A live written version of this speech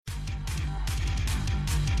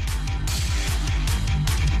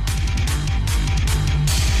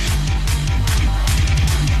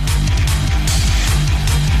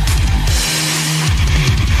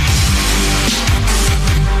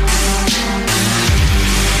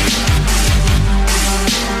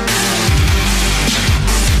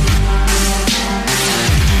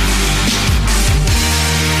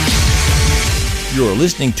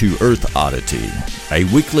listening to Earth Oddity, a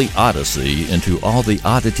weekly odyssey into all the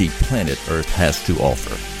oddity planet Earth has to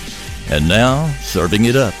offer. And now, serving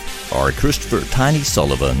it up are Christopher Tiny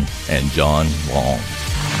Sullivan and John Long.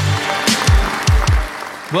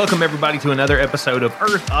 Welcome, everybody, to another episode of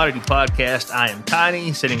Earth Oddity Podcast. I am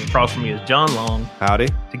Tiny. Sitting across from me is John Long. Howdy.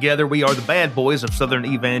 Together, we are the bad boys of Southern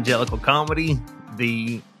evangelical comedy,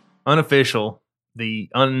 the unofficial, the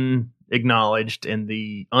unacknowledged, and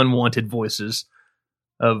the unwanted voices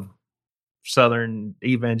of Southern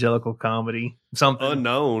evangelical comedy. Something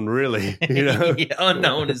unknown, really. You know? Yeah,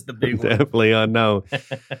 unknown is the big one. Definitely unknown.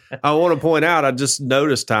 I want to point out, I just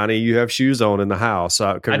noticed, Tiny, you have shoes on in the house.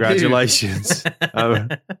 Congratulations.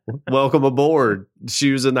 Welcome aboard.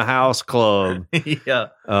 Shoes in the House Club. Yeah.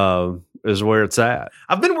 Is where it's at.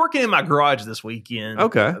 I've been working in my garage this weekend.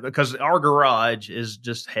 Okay. Because our garage is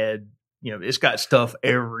just had, it's got stuff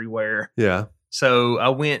everywhere. Yeah. So I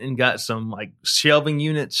went and got some like shelving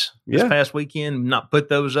units this past weekend, not put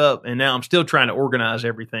those up. And now I'm still trying to organize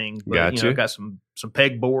everything. But, I've got some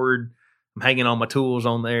pegboard. I'm hanging all my tools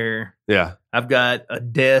on there. Yeah. I've got a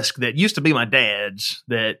desk that used to be my dad's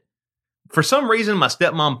that for some reason my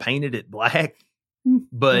stepmom painted it black,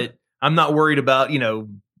 but I'm not worried about,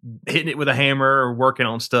 hitting it with a hammer or working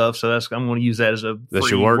on stuff. So I'm going to use that as a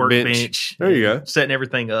free workbench. There you go. Setting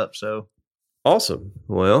everything up. So awesome.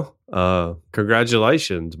 Well,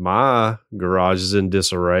 congratulations. My garage is in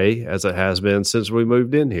disarray, as it has been since we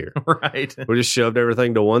moved in here. Right. We just shoved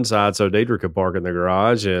everything to one side so Deidre could park in the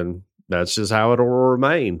garage, and that's just how it'll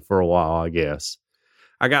remain for a while, I guess.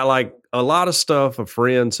 I got like a lot of stuff a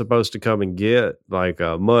friend's supposed to come and get, like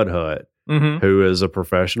a Mud Hut, who is a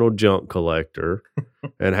professional junk collector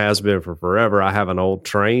and has been for forever. I have an old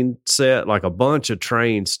train set, like a bunch of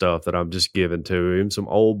train stuff that I'm just giving to him. Some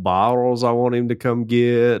old bottles I want him to come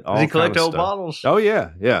get. Does he collect old bottles? Oh,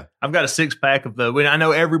 yeah, yeah. I've got a 6-pack of those. I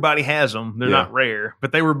know everybody has them. They're not rare,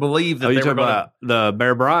 but they were believed that they were about the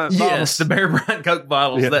Bear Bryant bottles? Yes, the Bear Bryant Coke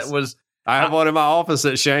bottles. Yes. I have one in my office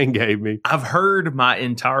that Shane gave me. I've heard my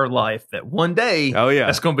entire life that one day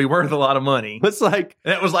that's going to be worth a lot of money. It's like...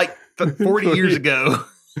 That was like 40 years ago.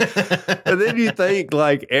 And then you think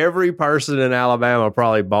like every person in Alabama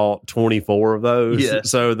probably bought 24 of those. Yeah.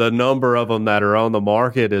 So the number of them that are on the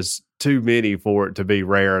market is too many for it to be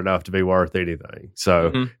rare enough to be worth anything.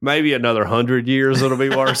 So maybe another 100 years it'll be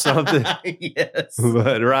worth something. Yes.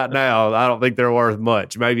 But right now, I don't think they're worth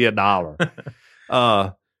much. Maybe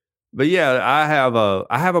 $1. But yeah,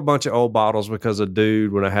 I have a bunch of old bottles because a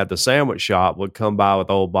dude, when I had the sandwich shop, would come by with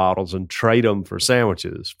old bottles and trade them for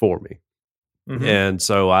sandwiches for me. And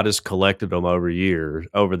so I just collected them over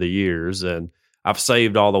the years, and I've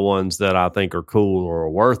saved all the ones that I think are cool or are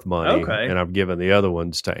worth money, and I've given the other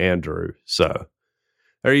ones to Andrew. So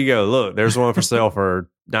there you go. Look, there's one for sale for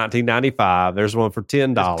 $19.95. There's one for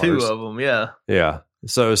 $10. There's 2 of them, yeah. Yeah.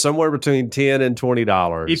 So somewhere between $10 and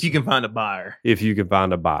 $20. If you can find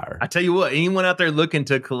a buyer. I tell you what, anyone out there looking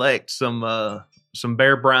to collect some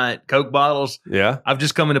Bear Bryant Coke bottles, I've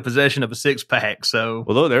just come into possession of a 6-pack. So,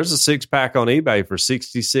 well, look, there's a 6-pack on eBay for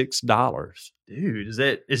 $66. Dude,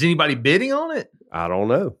 is anybody bidding on it? I don't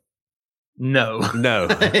know. No.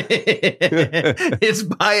 It's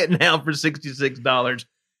buy it now for $66.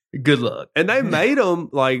 Good luck. And they made them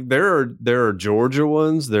like there are Georgia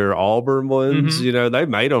ones, there are Auburn ones. They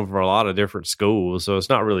made them for a lot of different schools, so it's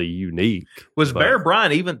not really unique. Was Bear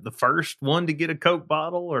Bryant even the first one to get a Coke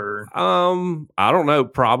bottle, or I don't know.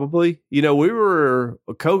 Probably.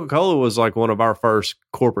 Coca-Cola was like one of our first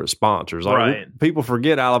corporate sponsors. Like, people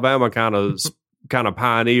forget Alabama kind of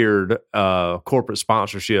pioneered corporate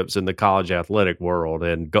sponsorships in the college athletic world,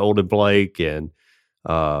 and Golden Blake and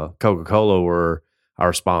Coca-Cola were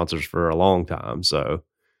our sponsors for a long time. So,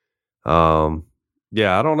 I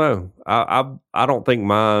don't know. I don't think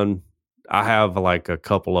mine, I have like a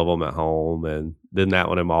couple of them at home, and then that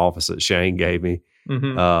one in my office that Shane gave me.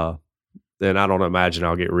 Then I don't imagine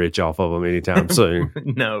I'll get rich off of them anytime soon.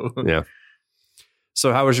 No. Yeah.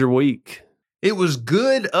 So how was your week? It was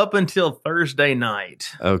good up until Thursday night.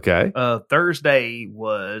 Okay. Thursday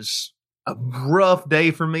was a rough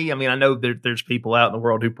day for me. I mean, I know there's people out in the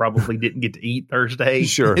world who probably didn't get to eat Thursday.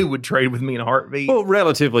 Sure. Who would trade with me in a heartbeat. Well,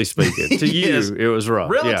 relatively speaking, to Yes. you, it was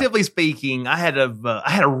rough. Relatively speaking, I had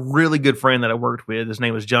a really good friend that I worked with. His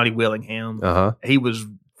name was Johnny Willingham. He was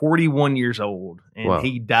 41 years old, and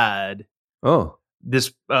he died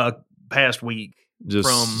this past week.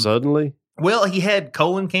 Just suddenly? Well, he had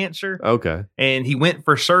colon cancer. Okay. And he went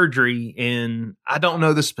for surgery, and I don't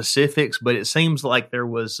know the specifics, but it seems like there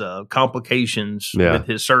was complications with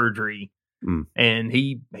his surgery. And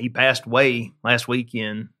he passed away last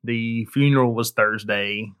weekend. The funeral was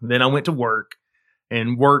Thursday. Then I went to work,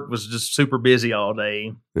 and work was just super busy all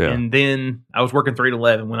day. Yeah. And then I was working 3 to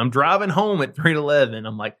 11. When I'm driving home at 3 to 11,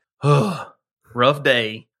 I'm like, oh, rough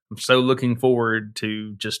day. I'm so looking forward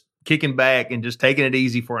to just kicking back and just taking it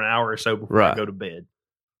easy for an hour or so before I go to bed.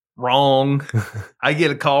 Wrong. I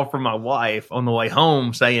get a call from my wife on the way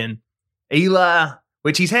home saying, Eli,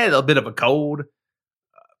 which he's had a bit of a cold.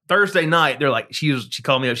 Thursday night, they're like, she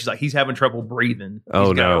called me up. She's like, he's having trouble breathing.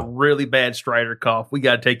 He's got a really bad stridor cough. We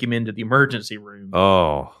got to take him into the emergency room.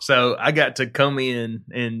 Oh. So I got to come in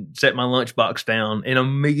and set my lunchbox down and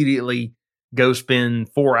immediately go spend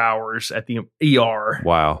 4 hours at the ER.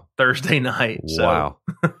 Wow. Thursday night. Wow.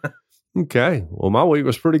 Okay. Well, my week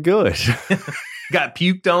was pretty good. Got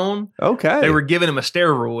puked on. Okay. They were giving him a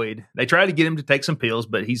steroid. They tried to get him to take some pills,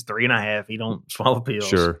 but he's 3.5. He don't swallow pills.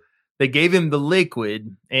 Sure. They gave him the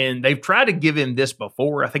liquid, and they've tried to give him this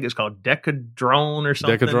before. I think it's called Decadrone or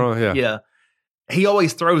something. Decadrone, yeah. Yeah. He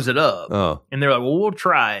always throws it up. Oh. And they're like, well, we'll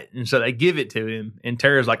try it. And so they give it to him. And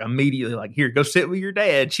Tara's like immediately like, here, go sit with your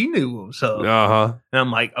dad. She knew what was up. Uh-huh. And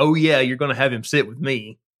I'm like, oh, yeah, you're going to have him sit with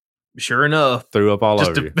me. Sure enough. Threw up all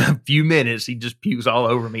over you. Just a few minutes, he just pukes all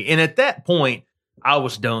over me. And at that point, I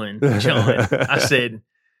was done, John. I said,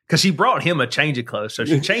 because she brought him a change of clothes. So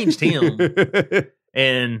she changed him.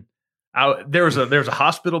 And there was a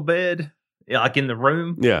hospital bed like in the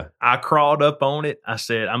room. Yeah. I crawled up on it. I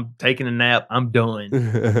said, I'm taking a nap. I'm done.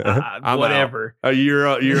 Whatever. You're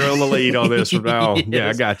on the lead on this from now on. Yes. Yeah,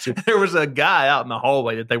 I got you. There was a guy out in the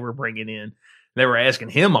hallway that they were bringing in. They were asking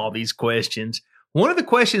him all these questions. One of the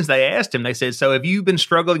questions they asked him, they said, so have you been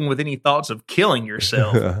struggling with any thoughts of killing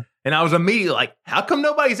yourself? And I was immediately like, how come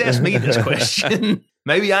nobody's asked me this question?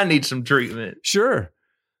 Maybe I need some treatment. Sure.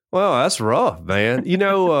 Well, that's rough, man. You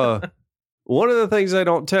know, one of the things they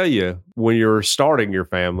don't tell you when you're starting your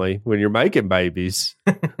family, when you're making babies,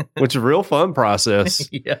 which is a real fun process,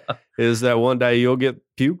 is that one day you'll get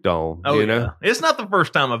puked on. Oh, you know? It's not the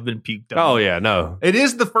first time I've been puked on. Oh, yeah, no. It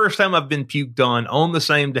is the first time I've been puked on the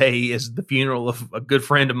same day as the funeral of a good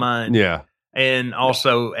friend of mine. Yeah. And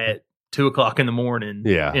also at 2:00 in the morning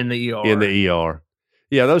in the ER. In the ER.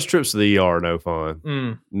 Yeah, those trips to the ER are no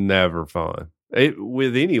fun. Never fun.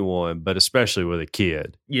 With anyone, but especially with a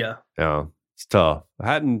kid. Yeah. It's tough. I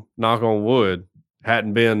hadn't, knock on wood,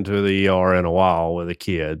 hadn't been to the ER in a while with a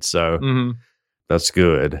kid, so that's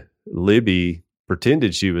good. Libby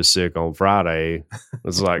pretended she was sick on Friday.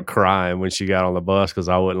 Was like crying when she got on the bus because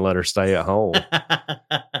I wouldn't let her stay at home.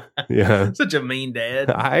 Yeah. Such a mean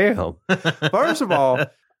dad. I am. First of all,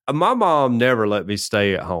 my mom never let me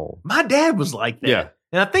stay at home. My dad was like that. Yeah.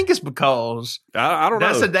 And I think it's because I don't know.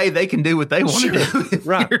 That's a day they can do what they want to do if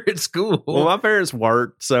you're at school. Well, my parents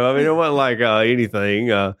worked, so I mean, it wasn't like anything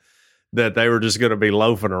that they were just going to be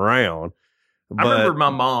loafing around. But I remember my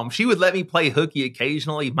mom; she would let me play hooky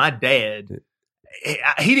occasionally. My dad,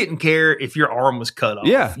 he didn't care if your arm was cut off.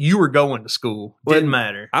 Yeah, you were going to school. Didn't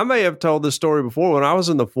matter. I may have told this story before. When I was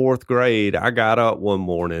in the 4th grade, I got up one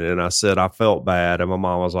morning and I said I felt bad, and my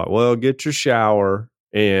mom was like, "Well, get your shower."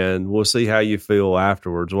 And we'll see how you feel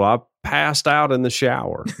afterwards. Well, I passed out in the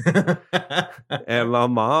shower. And my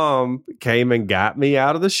mom came and got me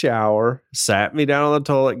out of the shower, sat me down on the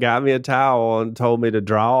toilet, got me a towel, and told me to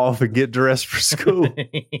dry off and get dressed for school.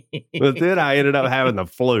 But then I ended up having the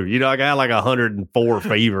flu. You know, I got like 104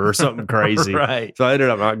 fever or something crazy. Right. So I ended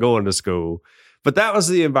up not going to school. But that was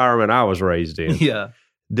the environment I was raised in. Yeah.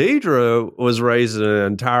 Deidre was raised in an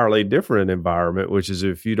entirely different environment, which is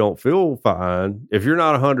if you don't feel fine, if you're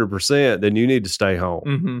not 100%, then you need to stay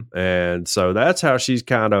home. And so that's how she's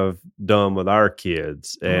kind of done with our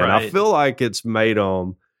kids. And I feel like it's made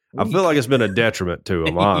them, I feel like it's been a detriment to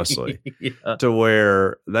them, honestly, to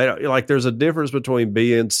where they don't, like, there's a difference between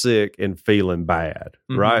being sick and feeling bad,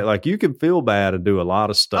 right? Like, you can feel bad and do a lot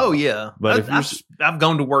of stuff. Oh, yeah. But I've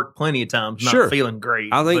gone to work plenty of times not feeling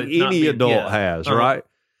great. I think any adult has, right?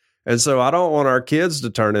 And so I don't want our kids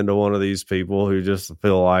to turn into one of these people who just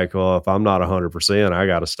feel like, well, if I'm not 100%, I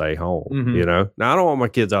got to stay home, you know? Now, I don't want my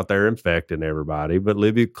kids out there infecting everybody, but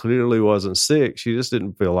Libby clearly wasn't sick. She just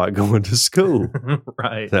didn't feel like going to school.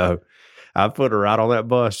 Right. So I put her out on that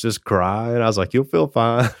bus just crying. I was like, you'll feel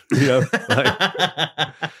fine. You know,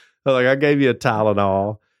 like I gave you a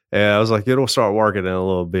Tylenol. And I was like, it'll start working in a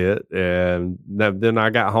little bit. And then I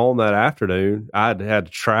got home that afternoon. I had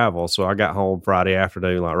to travel. So I got home Friday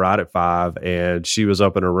afternoon, like right at 5. And she was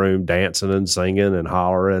up in her room dancing and singing and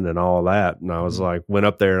hollering and all that. And I was like, went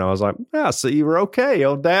up there and I was like, I see you were okay.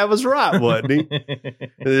 Old Dad was right, wasn't he?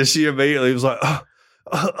 And then she immediately was like,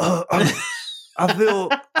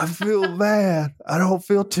 I feel bad. I don't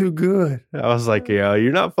feel too good. I was like, yeah,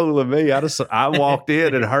 you're not fooling me. I walked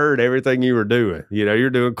in and heard everything you were doing. You're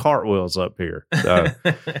doing cartwheels up here. So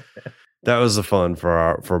that was the fun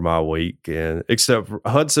for my week. And except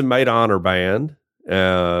Hudson made honor band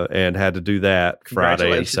and had to do that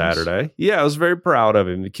Friday and Saturday. Yeah, I was very proud of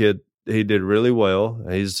him. The kid, he did really well.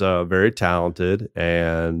 He's very talented.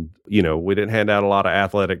 And, we didn't hand out a lot of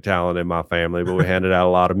athletic talent in my family, but we handed out a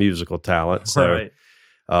lot of musical talent. So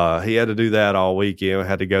he had to do that all weekend.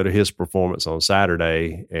 Had to go to his performance on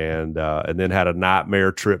Saturday and then had a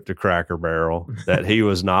nightmare trip to Cracker Barrel that he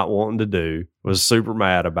was not wanting to do, was super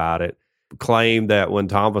mad about it. Claimed that when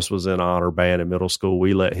Thomas was in honor band in middle school,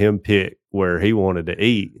 we let him pick where he wanted to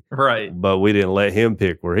eat. Right. But we didn't let him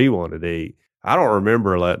pick where he wanted to eat. I don't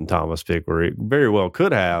remember letting Thomas pick where he very well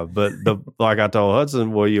could have, but like I told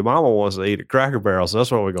Hudson, well, your mama wants to eat at Cracker Barrel, so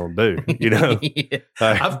that's what we're going to do, Yeah.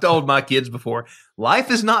 I've told my kids before,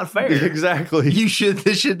 life is not fair. Exactly.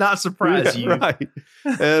 This should not surprise you. Right.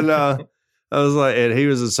 And I was like, and he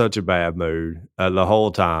was in such a bad mood the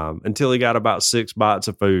whole time until he got about 6 bites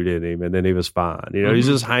of food in him, and then he was fine. He's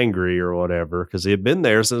just hangry or whatever because he had been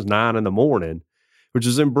there since 9 a.m, which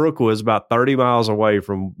is in Brookwood, about 30 miles away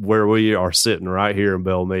from where we are sitting right here in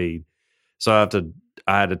Belmead. So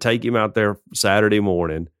I had to take him out there Saturday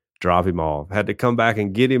morning, drop him off. Had to come back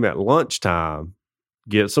and get him at lunchtime,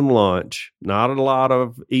 get some lunch. Not a lot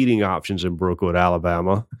of eating options in Brookwood,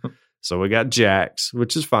 Alabama. So we got Jack's,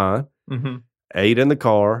 which is fine. Mm-hmm. Ate in the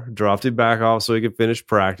car, dropped him back off so he could finish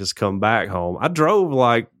practice, come back home. I drove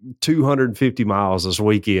like 250 miles this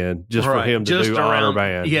weekend just for him to do honor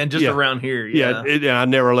band. Yeah, and around here. Yeah, and I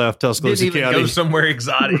never left Tuscaloosa Didn't even County. go somewhere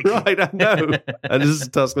exotic. Right, I know. And this is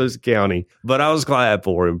Tuscaloosa County. But I was glad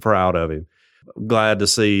for him, proud of him. Glad to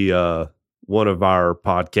see one of our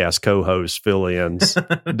podcast co-hosts, fill-ins,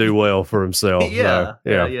 do well for himself. Yeah,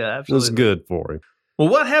 so, absolutely. It was good for him. Well,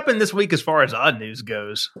 what happened this week as far as odd news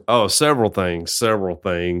goes? Oh, several things.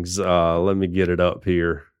 Let me get it up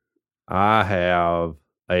here. I have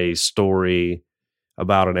a story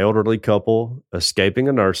about an elderly couple escaping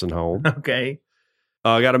a nursing home. Okay.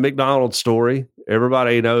 I got a McDonald's story.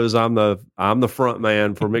 Everybody knows I'm the front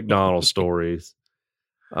man for McDonald's stories.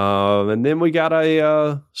 And then we got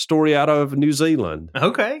a story out of New Zealand.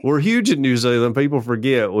 Okay. We're huge in New Zealand. People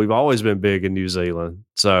forget we've always been big in New Zealand.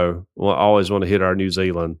 So we'll always want to hit our New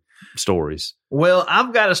Zealand stories. Well,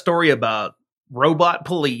 I've got a story about robot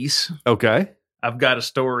police. Okay. I've got a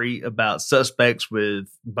story about suspects with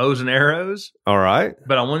bows and arrows. All right.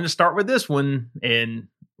 But I wanted to start with this one, and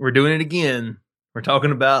we're doing it again. We're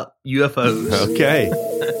talking about UFOs. Okay.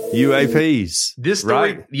 UAPs. This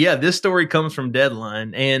story, right? Yeah, this story comes from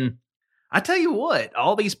Deadline. And I tell you what,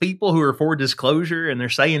 all these people who are for disclosure and they're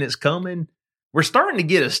saying it's coming, we're starting to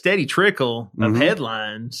get a steady trickle of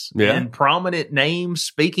headlines and prominent names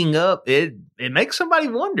speaking up. It makes somebody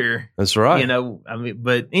wonder. That's right.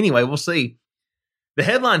 But anyway, we'll see. The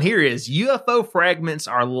headline here is UFO fragments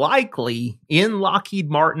are likely in Lockheed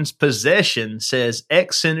Martin's possession, says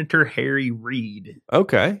ex-Senator Harry Reid.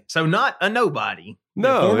 Okay. So not a nobody.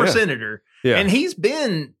 No. Former senator. Yeah. And he's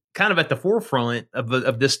been kind of at the forefront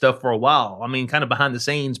of this stuff for a while. I mean, kind of behind the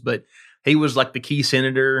scenes, but he was like the key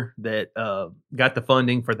senator that got the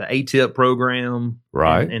funding for the ATIP program,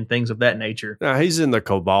 right, and things of that nature. Now, he's in the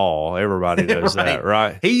cabal. Everybody knows right. that,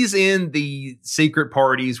 right? He's in the secret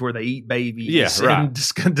parties where they eat babies and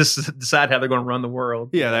decide how they're going to run the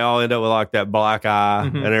world. Yeah, they all end up with like that black eye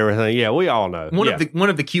and everything. Yeah, we all know. One of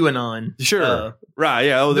the QAnon. Sure. Right,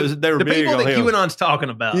 yeah. Oh, they were the big people on that him. QAnon's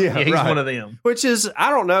talking about. Yeah, he's one of them. Which is,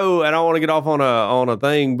 I don't know, and I want to get off on a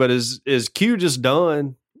thing, but is Q just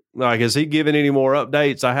done? Like, is he giving any more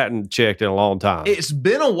updates? I hadn't checked in a long time. It's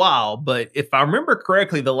been a while, but if I remember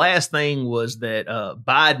correctly, the last thing was that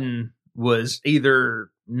Biden was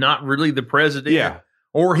either not really the president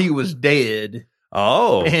or he was dead.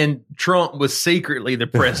 Oh. And Trump was secretly the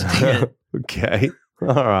president. Okay.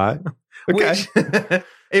 All right. Okay. Which,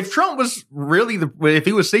 if Trump was really if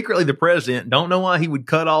he was secretly the president, don't know why he would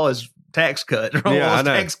cut all his tax cuts or all his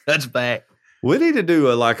tax cuts back. We need to do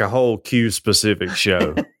a whole Q specific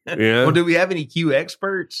show. Yeah. Well, do we have any Q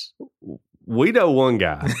experts? We know one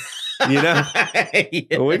guy. Yes.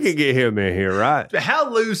 We could get him in here, right?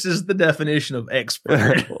 How loose is the definition of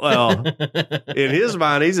expert? Well, in his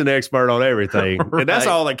mind, he's an expert on everything, and that's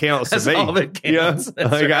all that counts to me. That's all that counts. Yeah?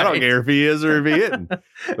 I don't care if he is or if he isn't.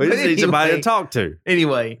 We just need somebody to talk to.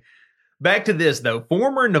 Anyway. Back to this, though.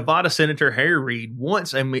 Former Nevada Senator Harry Reid,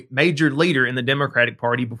 once a major leader in the Democratic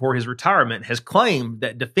Party before his retirement, has claimed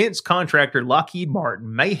that defense contractor Lockheed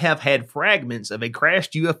Martin may have had fragments of a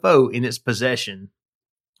crashed UFO in its possession.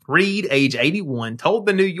 Reed, age 81, told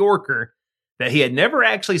the New Yorker that he had never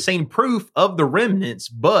actually seen proof of the remnants,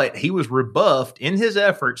 but he was rebuffed in his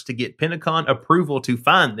efforts to get Pentagon approval to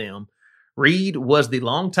find them. Reed was the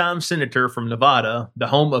longtime senator from Nevada, the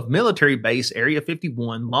home of military base Area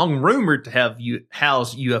 51, long rumored to have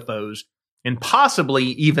housed UFOs and possibly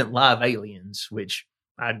even live aliens, which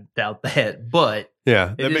I doubt that, but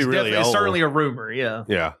yeah, that'd be really old. It's certainly a rumor, yeah.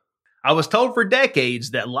 Yeah. I was told for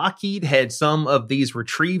decades that Lockheed had some of these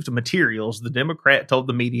retrieved materials, the Democrat told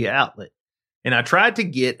the media outlet. And I tried to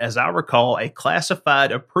get, as I recall, a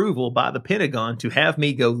classified approval by the Pentagon to have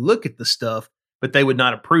me go look at the stuff, but they would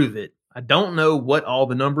not approve it. I don't know what all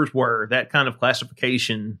the numbers were, that kind of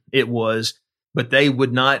classification it was, but they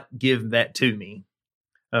would not give that to me.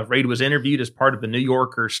 Reid was interviewed as part of the New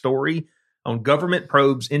Yorker story on government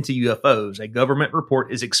probes into UFOs. A government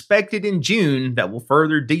report is expected in June that will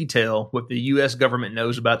further detail what the U.S. government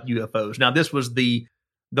knows about UFOs. Now, this was the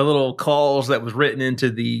little clause that was written into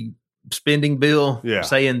the spending bill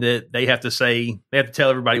saying that they have to tell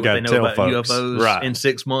everybody what they know about UFOs in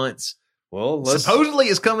 6 months. Well, supposedly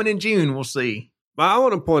it's coming in June. We'll see. I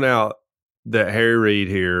want to point out that Harry Reid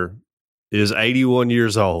here is 81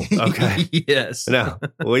 years old. Okay. Yes. Now,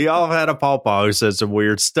 we all had a pawpaw who said some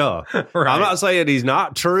weird stuff. Right. I'm not saying he's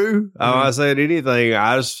not true. I'm not saying anything.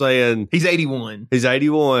 I'm just saying he's 81. He's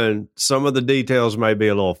 81. Some of the details may be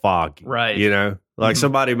a little foggy. Right. You know? Like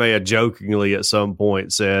somebody may have jokingly at some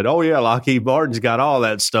point said, oh, yeah, Lockheed Martin's got all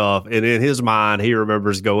that stuff. And in his mind, he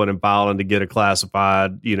remembers going and filing to get a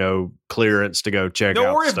classified, clearance to go check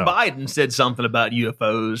out or if stuff. Biden said something about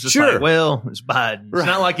UFOs. It's sure. like, well, it's Biden. It's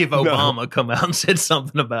not like if Obama come out and said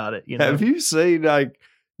something about it. Have you seen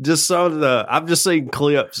just some of I've just seen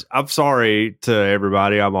clips. I'm sorry to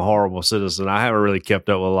everybody. I'm a horrible citizen. I haven't really kept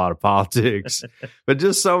up with a lot of politics, but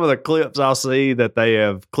just some of the clips I'll see that they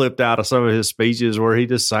have clipped out of some of his speeches where he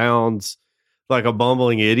just sounds like a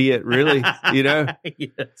bumbling idiot, really, Yes.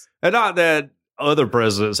 And not that other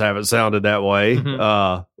presidents haven't sounded that way,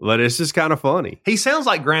 but it's just kind of funny. He sounds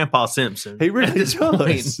like Grandpa Simpson. He really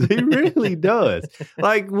does. He really does.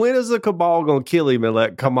 Like, when is the cabal going to kill him and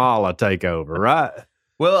let Kamala take over, right?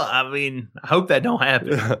 Well, I mean, I hope that don't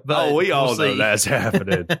happen. But we all know that's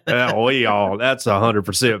happening. That's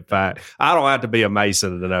 100% fact. I don't have to be a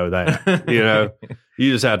Mason to know that.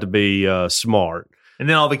 You just have to be smart. And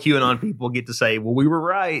then all the QAnon people get to say, well, we were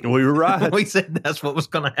right. We were right. We said that's what was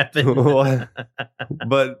going to happen.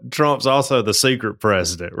 But Trump's also the secret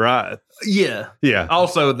president, right? Yeah. Yeah.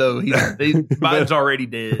 Also, though, Biden's already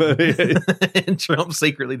dead. And Trump's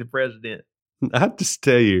secretly the president. I just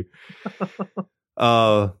tell you.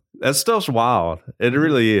 That stuff's wild. It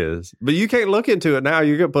really is. But you can't look into it now.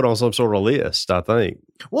 You get put on some sort of list, I think.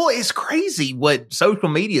 Well, it's crazy what social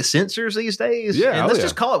media censors these days. Yeah. And let's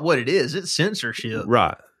just call it what it is. It's censorship.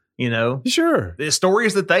 Right. Sure. The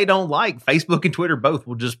stories that they don't like, Facebook and Twitter both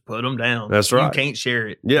will just put them down. That's right. You can't share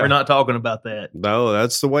it. Yeah. We're not talking about that. No,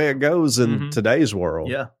 that's the way it goes in today's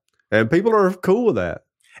world. Yeah. And people are cool with that.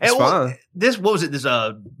 It's fine. What was it?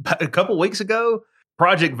 A couple weeks ago,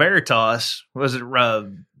 Project Veritas, was it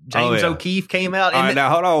James O'Keefe came out? All right, now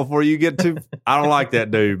hold on before you get too. I don't like that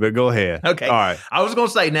dude, but go ahead. Okay. All right. I was going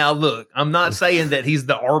to say, now look, I'm not saying that he's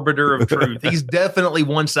the arbiter of truth. He's definitely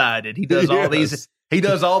one-sided. He does all these. He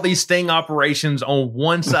does all these sting operations on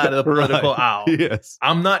one side of the political aisle. Yes.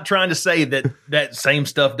 I'm not trying to say that same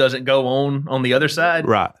stuff doesn't go on the other side.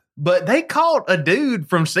 Right. But they caught a dude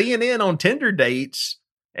from CNN on Tinder dates.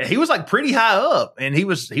 He was like pretty high up, and he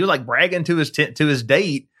was like bragging to his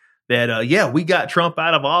date that we got Trump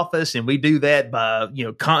out of office, and we do that by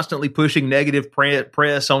constantly pushing negative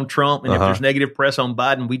press on Trump, and if there's negative press on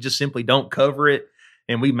Biden, we just simply don't cover it,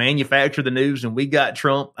 and we manufacture the news, and we got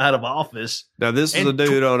Trump out of office. Now this is a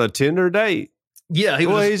dude on a Tinder date. Yeah,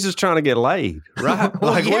 he's just trying to get laid, right?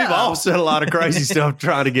 We've all said a lot of crazy stuff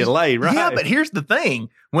trying to get laid, right? Yeah, but here's the thing: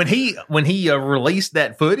 when he released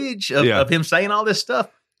that footage of him saying all this stuff,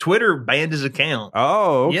 Twitter banned his account.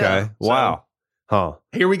 Oh, okay. Yeah, wow. Huh.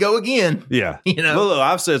 Here we go again. Yeah. Well, look,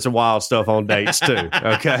 I've said some wild stuff on dates too.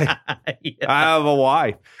 Okay. Yeah. I have a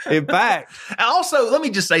wife. In fact. Also, let me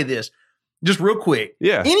just say this just real quick.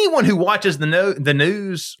 Yeah. Anyone who watches the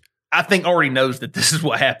news, I think already knows that this is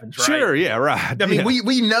what happens, right? Sure. Yeah. Right. I mean,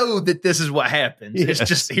 we know that this is what happens. Yeah. It's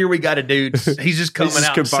just, here we got a dude. He's just coming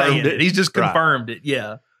out and saying it. He's just confirmed it.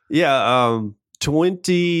 Yeah. Yeah.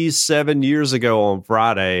 27 years ago on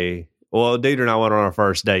Friday, Deidre and I went on our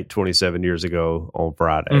first date 27 years ago on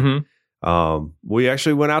Friday. We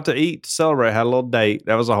actually went out to eat to celebrate, had a little date.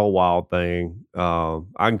 That was a whole wild thing. I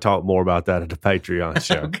can talk more about that at the Patreon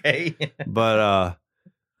show. Okay. But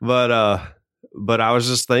But I was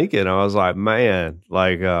just thinking, I was like, man,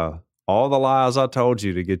 like all the lies I told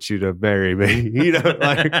you to get you to marry me,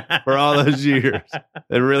 like for all those years,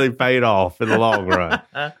 it really paid off in the long run.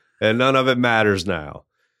 And none of it matters now.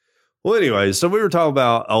 Well, anyway, so we were talking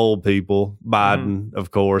about old people. Biden,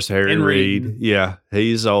 of course, Harry Reid. Yeah,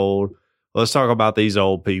 he's old. Let's talk about these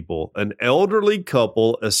old people. An elderly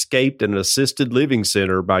couple escaped an assisted living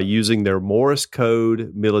center by using their Morse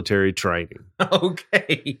code military training.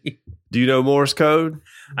 Okay. Do you know Morse code?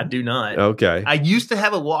 I do not. Okay. I used to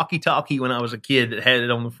have a walkie-talkie when I was a kid that had it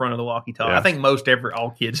on the front of the walkie-talkie. Yeah. I think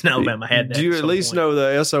all kids in Alabama had that. Do you at least know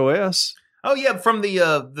the SOS? Oh, yeah, from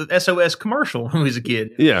the SOS commercial when I was a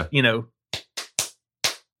kid. Yeah.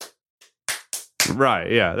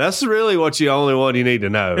 Right, yeah. That's really what you need to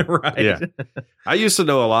know. Right. Yeah. I used to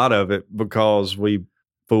know a lot of it because we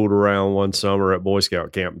fooled around one summer at Boy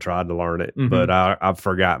Scout camp and tried to learn it, but I've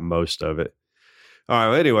forgotten most of it. All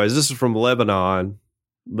right, anyways, this is from Lebanon,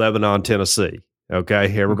 Tennessee.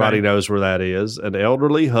 Okay, everybody knows where that is. An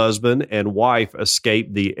elderly husband and wife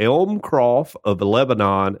escaped the Elmcroft of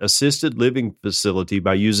Lebanon assisted living facility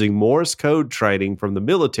by using Morse code training from the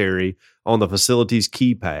military on the facility's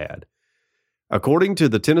keypad. According to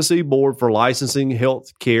the Tennessee Board for Licensing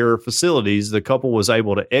Health Care Facilities, the couple was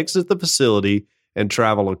able to exit the facility and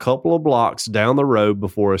travel a couple of blocks down the road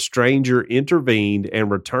before a stranger intervened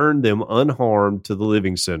and returned them unharmed to the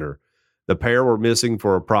living center. The pair were missing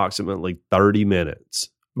for approximately 30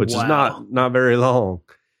 minutes, which is not very long.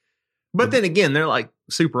 But then again, they're like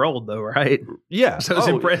super old though, right? Yeah. So it's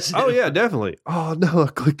impressive. Oh, yeah, definitely. Oh, no, I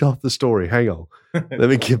clicked off the story. Hang on. Let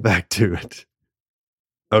me get back to it.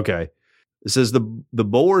 Okay. It says the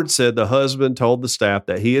board said the husband told the staff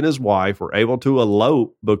that he and his wife were able to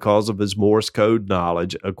elope because of his Morse code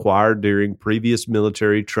knowledge acquired during previous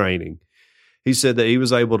military training. He said that he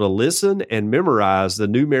was able to listen and memorize the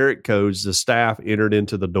numeric codes the staff entered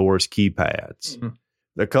into the door's keypads. Mm-hmm.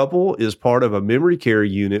 The couple is part of a memory care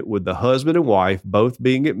unit with the husband and wife both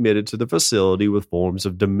being admitted to the facility with forms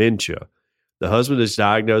of dementia. The husband is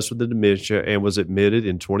diagnosed with the dementia and was admitted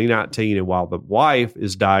in 2019, and while the wife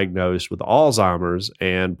is diagnosed with Alzheimer's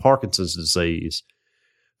and Parkinson's disease.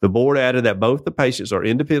 The board added that both the patients are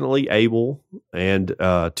independently able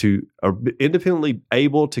to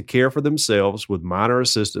care for themselves with minor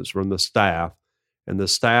assistance from the staff, and the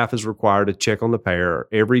staff is required to check on the pair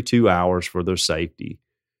every 2 hours for their safety.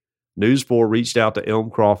 News 4 reached out to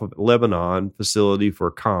Elmcroft of Lebanon facility for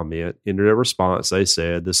comment. In their response, they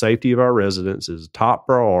said, the safety of our residents is a top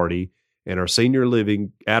priority and our senior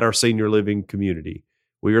living community.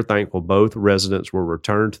 We are thankful both residents were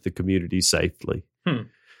returned to the community safely.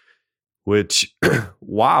 Which,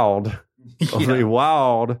 wild. Yeah. I mean,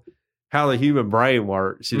 wild how the human brain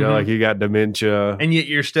works. Like you got dementia. And yet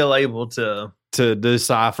you're still able to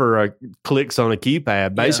decipher clicks on a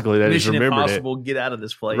keypad, basically, that is remembered. Mission Impossible, get out of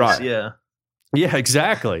this place. Right. Yeah. Yeah,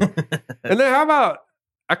 exactly. And then how about,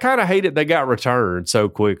 I kind of hate it they got returned so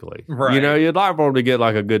quickly. Right. You'd like for them to get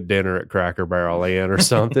like a good dinner at Cracker Barrel Inn or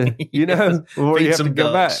something, before feed you have some to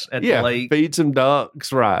go back. ducks at the lake. Feed some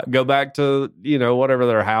ducks, right. Go back to, whatever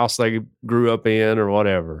their house they grew up in or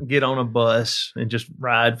whatever. Get on a bus and just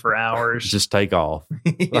ride for hours. Just take off,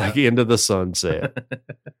 like into the sunset.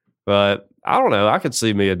 But I don't know. I could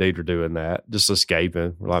see me and Deidre doing that, just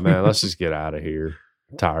escaping. We're like, man, let's just get out of here.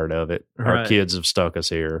 I'm tired of it. Right. Our kids have stuck us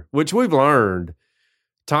here, which we've learned.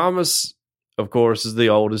 Thomas, of course, is the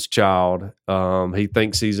oldest child. He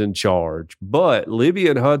thinks he's in charge. But Libby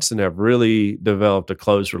and Hudson have really developed a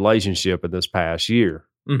close relationship in this past year.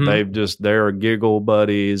 Mm-hmm. They're giggle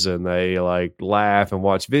buddies, and they like laugh and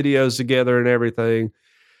watch videos together and everything.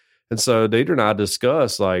 And so Deidre and I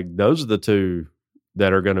discussed, like, those are the two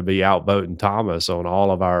that are going to be outvoting Thomas on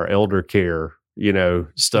all of our elder care,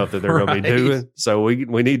 stuff that they're going to be doing. So we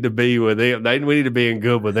need to be with them. We need to be in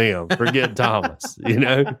good with them. Forget Thomas,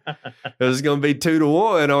 because it's going to be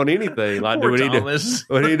 2-1 on anything. Like, we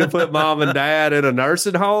need to put mom and dad in a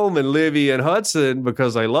nursing home and Livy and Hudson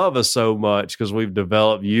because they love us so much because we've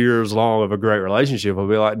developed years long of a great relationship. We'll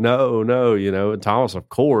be like, no, and Thomas, of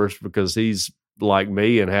course, because he's like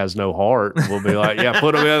me and has no heart. We'll be like, yeah,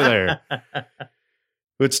 put him in there.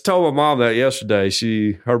 Which told my mom that yesterday.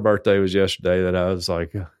 Her birthday was yesterday. That I was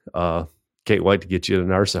like, can't wait to get you to a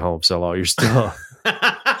nursing home, sell all your stuff.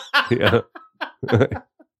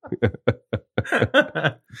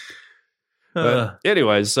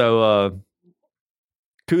 Anyway, so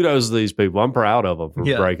kudos to these people. I'm proud of them for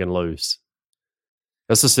breaking loose.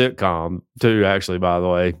 That's a sitcom too, actually. By the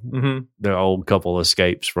way, the old couple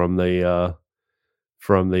escapes from the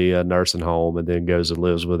nursing home and then goes and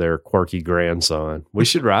lives with their quirky grandson. We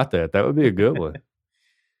should write that. That would be a good one.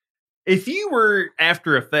 If you were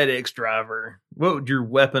after a FedEx driver, what would your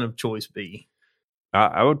weapon of choice be?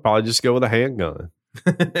 I would probably just go with a handgun.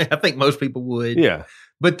 I think most people would. Yeah.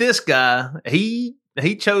 But this guy, he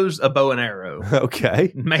chose a bow and arrow.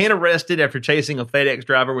 Okay. Man arrested after chasing a FedEx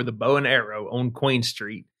driver with a bow and arrow on Queen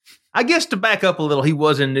Street. I guess to back up a little, he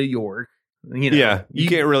was in New York. You know, yeah, you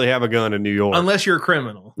can't really have a gun in New York. Unless you're a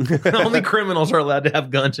criminal. Only criminals are allowed to have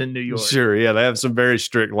guns in New York. Sure, yeah, they have some very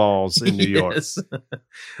strict laws in New York.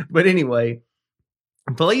 But anyway,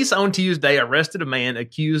 police on Tuesday arrested a man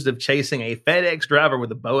accused of chasing a FedEx driver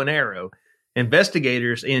with a bow and arrow.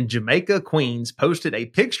 Investigators in Jamaica, Queens, posted a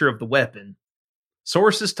picture of the weapon.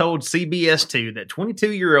 Sources told CBS2 that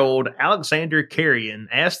 22-year-old Alexander Carrion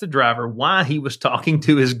asked the driver why he was talking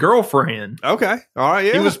to his girlfriend. Okay. All right.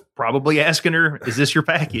 Yeah. He was probably asking her, "Is this your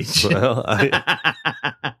package?" Well,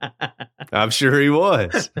 I'm sure he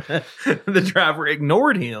was. The driver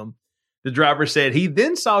ignored him. The driver said he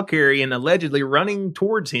then saw Carrion allegedly running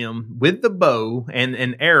towards him with the bow and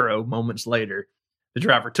an arrow moments later. The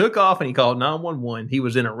driver took off and he called 911. He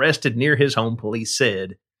was then arrested near his home, police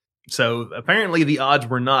said. So apparently the odds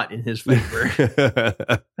were not in his favor.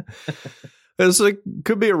 It's like,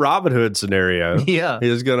 could be a Robin Hood scenario. Yeah.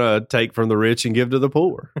 He's going to take from the rich and give to the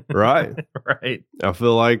poor. Right. Right. I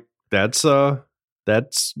feel like that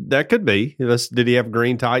could be. Did he have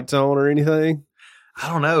green tights on or anything? I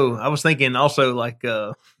don't know. I was thinking also like,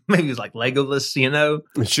 maybe it was like Legolas, you know?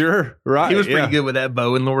 Sure. Right. He was pretty good with that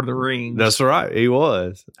bow in Lord of the Rings. That's right. He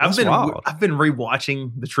was. I've been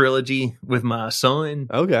rewatching the trilogy with my son.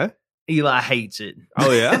 Okay. Eli hates it.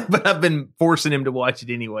 Oh, yeah? But I've been forcing him to watch it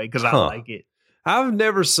anyway because I like it. I've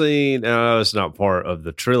never seen, I know it's not part of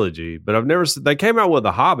the trilogy, but I've never seen, they came out with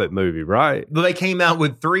a Hobbit movie, right? They came out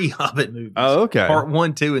with 3 Hobbit movies. Oh, okay. Part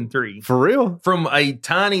 1, 2, and 3. For real? From a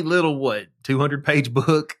tiny little, 200-page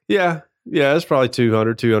book? Yeah. Yeah, it's probably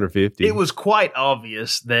 200, 250. It was quite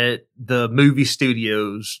obvious that the movie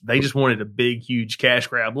studios, they just wanted a big, huge cash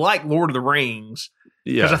grab, like Lord of the Rings.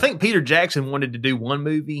 Yeah. Because I think Peter Jackson wanted to do 1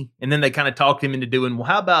 movie, and then they kind of talked him into doing, well,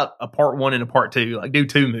 how about a part 1 and a part 2? Like, do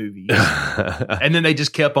 2 movies. And then they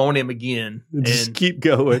just kept on him again. Just keep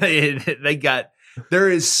going. There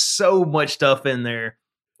is so much stuff in there.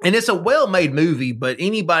 And it's a well-made movie, but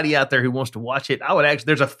anybody out there who wants to watch it,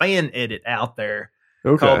 there's a fan edit out there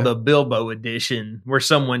called the Bilbo edition, where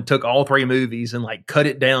someone took all 3 movies and cut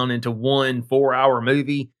it down into 1 4-hour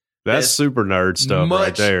movie. That's super nerd stuff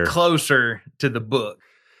right there. Much closer to the book.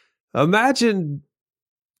 Imagine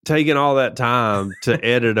taking all that time to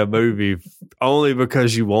edit a movie only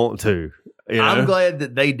because you want to. You know? I'm glad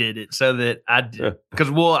that they did it so that I did. Because,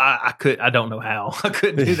 I don't know how. I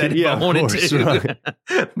couldn't do that if I wanted to.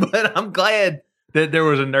 Right. But I'm glad that there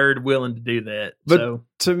was a nerd willing to do that. But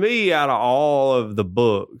to me, out of all of the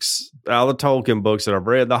books, all the Tolkien books that I've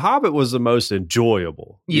read, The Hobbit was the most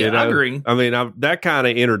enjoyable. Yeah, you know? I agree. I mean, that kind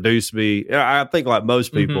of introduced me, I think like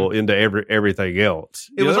most people, into everything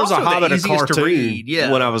else. It was also a Hobbit the easiest cartoon. To read.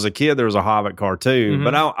 Yeah. When I was a kid, there was a Hobbit cartoon,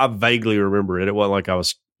 but I vaguely remember it. It wasn't like I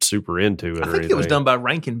was super into it. I think it was done by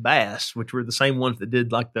Rankin Bass, which were the same ones that did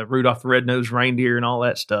the Rudolph the Red-Nosed Reindeer and all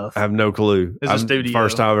that stuff. I have no clue. It's a studio.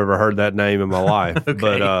 First time I've ever heard that name in my life.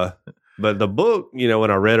 Okay. But the book,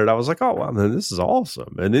 when I read it, I was like, oh, wow, man, this is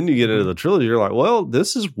awesome. And then you get into the trilogy, you're like, well,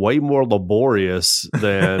 this is way more laborious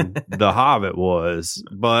than The Hobbit was.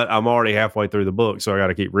 But I'm already halfway through the book, so I got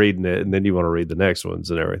to keep reading it. And then you want to read the next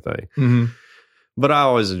ones and everything. Mm-hmm. But I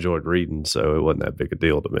always enjoyed reading, so it wasn't that big a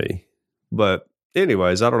deal to me. But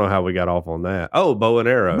anyways, I don't know how we got off on that. Oh, bow and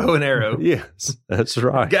arrow. Bow and arrow. Yes, that's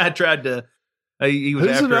right. Guy tried to. He was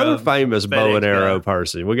Who's after another famous bow and arrow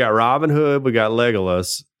person? We got Robin Hood. We got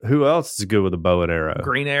Legolas. Who else is good with a bow and arrow?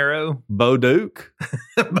 Green Arrow. Bo Duke.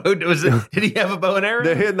 Did he have a bow and arrow?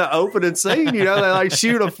 They're in the opening scene. They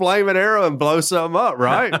shoot a flaming arrow and blow something up,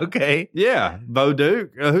 right? Okay. Yeah, Bo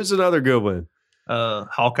Duke. Who's another good one?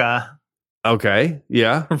 Hawkeye. Okay,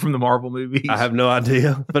 yeah. From the Marvel movies. I have no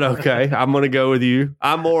idea, but okay. I'm going to go with you.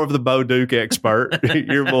 I'm more of the Bo Duke expert.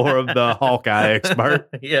 You're more of the Hawkeye expert.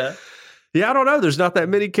 Yeah. Yeah, I don't know. There's not that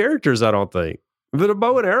many characters, I don't think. But a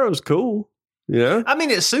bow and arrow is cool. Yeah. I mean,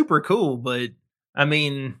 it's super cool, but I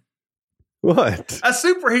mean... What? A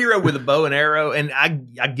superhero with a bow and arrow, and I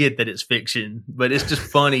get that it's fiction, but it's just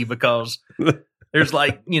funny because there's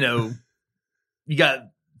you got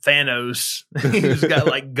Thanos. He's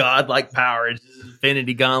got godlike power. It's his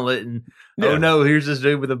Infinity Gauntlet, and oh no, here's this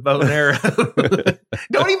dude with a bow and arrow.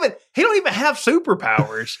 He don't even have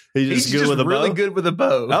superpowers. He's just good with a really bow? good with a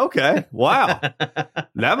bow. Okay. Wow.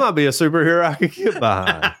 That might be a superhero I could get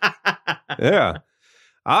behind. Yeah.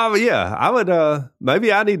 I would,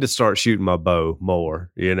 maybe I need to start shooting my bow more,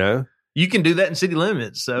 You can do that in city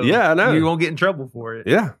limits, so yeah, I know. You won't get in trouble for it.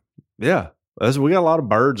 Yeah. We got a lot of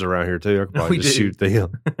birds around here too. I could probably just shoot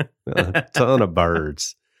them. A ton of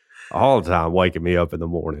birds all the time, waking me up in the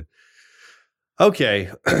morning. Okay,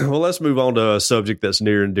 well, let's move on to a subject that's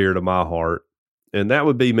near and dear to my heart, and that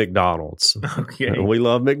would be McDonald's. Okay, we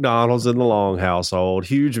love McDonald's in the Long household.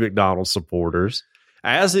 Huge McDonald's supporters,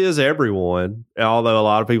 as is everyone. Although a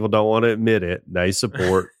lot of people don't want to admit it, they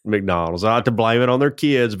support McDonald's. I like to blame it on their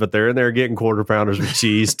kids, but they're in there getting quarter pounders with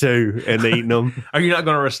cheese too and eating them. Are you not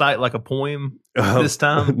going to recite like a poem this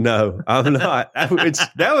time? No, I'm not.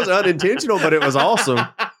 That was unintentional, but it was awesome.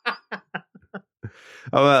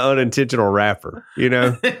 I'm an unintentional rapper,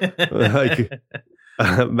 like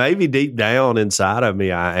maybe deep down inside of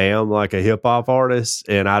me, I am like a hip hop artist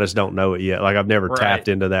and I just don't know it yet. Like I've never tapped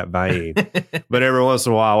into that vein, but every once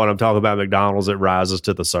in a while when I'm talking about McDonald's, it rises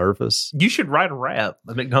to the surface. You should write a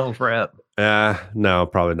McDonald's rap. No,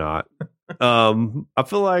 probably not. I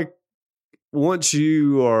feel like once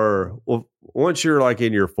you're like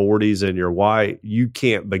in your 40s and you're white, you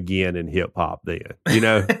can't begin in hip hop then. You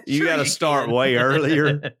got to start way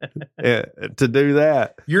earlier to do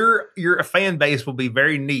that. Your fan base will be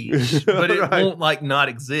very niche, but it won't like not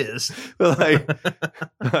exist. like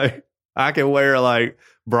I can wear like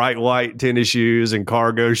bright white tennis shoes and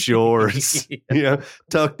cargo shorts,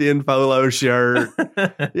 tucked in polo shirt.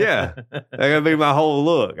 Yeah, that could be my whole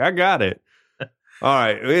look. I got it. All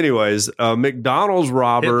right. Anyways, McDonald's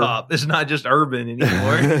robber. Hip hop. It's not just urban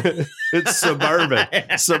anymore. It's suburban.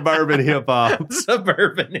 Suburban hip hop.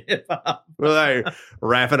 Suburban hip hop. We're like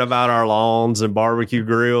rapping about our lawns and barbecue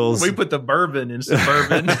grills. We put the bourbon in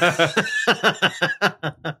suburban.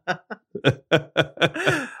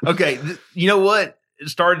 Okay. You know what? It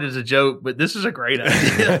started as a joke, but this is a great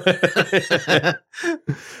idea.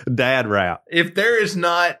 Dad rap. If there is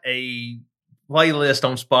not a playlist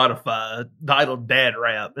on Spotify titled Dad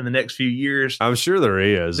Rap in the next few years, I'm sure there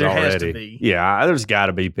is there already. Has to be. Yeah, there's got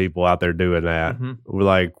to be people out there doing that.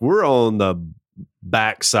 Mm-hmm. We're on the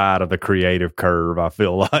backside of the creative curve, I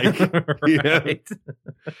feel like. Right.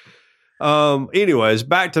 Anyways,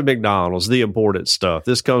 back to McDonald's, the important stuff.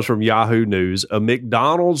 This comes from Yahoo News. A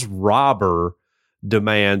McDonald's robber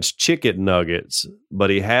demands chicken nuggets,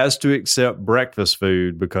 but he has to accept breakfast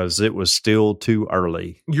food because it was still too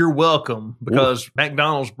early. You're welcome, because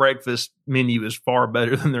McDonald's breakfast menu is far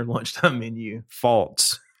better than their lunchtime menu.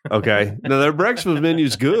 False. Okay. Now, their breakfast menu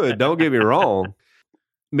is good. Don't get me wrong.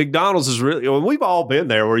 McDonald's is really, we've all been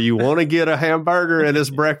there where you want to get a hamburger and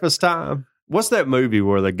it's breakfast time. What's that movie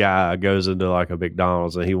where the guy goes into like a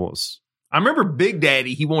McDonald's and he wants... I remember Big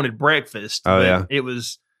Daddy, he wanted breakfast. Oh, yeah. It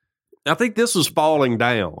was... I think this was Falling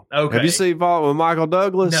Down. Okay. Have you seen Falling with Michael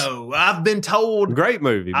Douglas? No, I've been told. Great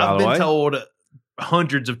movie, by the way. I've been told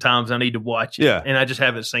hundreds of times I need to watch it. Yeah. And I just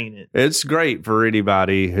haven't seen it. It's great for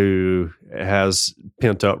anybody who has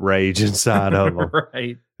pent up rage inside of them.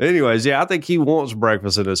 Right. Anyways, yeah, I think he wants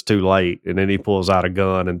breakfast and it's too late. And then he pulls out a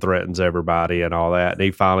gun and threatens everybody and all that. And he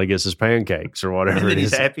finally gets his pancakes or whatever. And then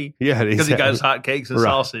he's happy? Yeah. Because he got his hot cakes and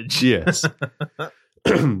sausage. Yes.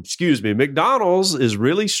 Excuse me. McDonald's is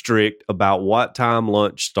really strict about what time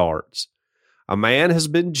lunch starts. A man has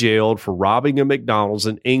been jailed for robbing a McDonald's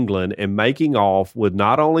in England and making off with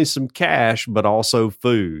not only some cash, but also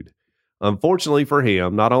food. Unfortunately for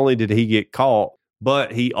him, not only did he get caught,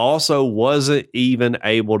 but he also wasn't even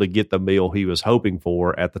able to get the meal he was hoping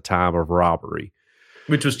for at the time of robbery.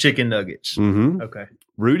 Which was chicken nuggets. Mm-hmm. Okay.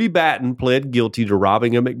 Rudy Batten pled guilty to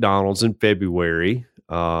robbing a McDonald's in February.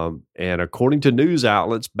 And according to news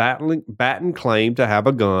outlets, Batten claimed to have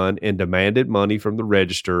a gun and demanded money from the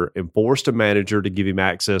register and forced a manager to give him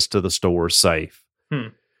access to the store's safe.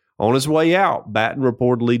 On his way out, Batten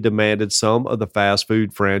reportedly demanded some of the fast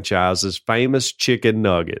food franchise's famous chicken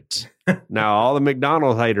nuggets. Now, all the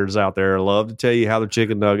McDonald's haters out there love to tell you how the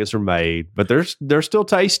chicken nuggets are made, but they're still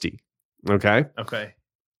tasty. Okay. Okay.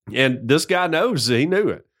 And this guy knows, he knew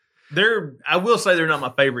it. I will say they're not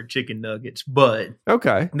my favorite chicken nuggets, but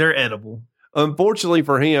okay, they're edible. Unfortunately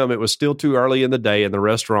for him, it was still too early in the day and the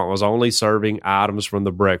restaurant was only serving items from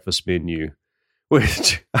the breakfast menu,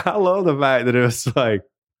 which I love the fact that it was like,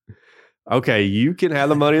 okay, you can have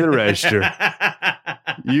the money in the register.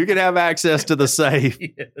 You can have access to the safe,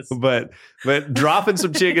 yes. but dropping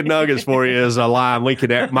some chicken nuggets for you is a line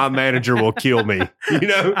my manager will kill me.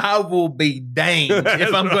 I will be danged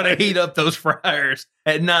if I'm going to heat up those fryers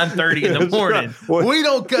at 9:30 in the morning. Right. We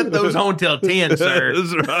don't cut those on till 10, sir.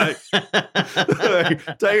 That's right.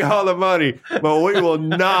 Take all the money, but we will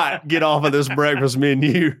not get off of this breakfast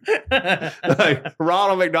menu.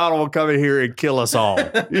 Ronald McDonald will come in here and kill us all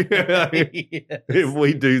if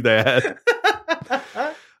we do that.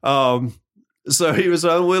 So he was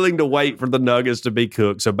unwilling to wait for the nuggets to be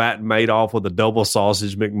cooked, so Batten made off with a double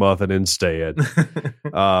sausage McMuffin instead.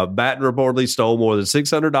 Batten reportedly stole more than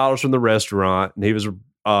 $600 from the restaurant, and he was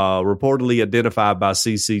reportedly identified by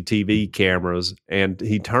CCTV cameras, and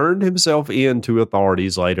he turned himself in to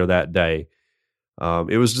authorities later that day.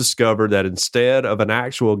 It was discovered that instead of an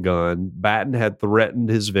actual gun, Batten had threatened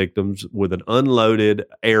his victims with an unloaded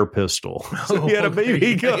air pistol. So he had a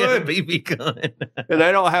BB gun. He had a BB gun. And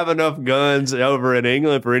they don't have enough guns over in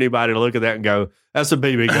England for anybody to look at that and go, that's a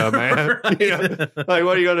BB gun, man. Right. You know, like,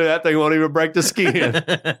 what are you going to do? That thing won't even break the skin.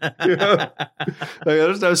 You know? Like,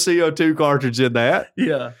 there's no CO2 cartridge in that.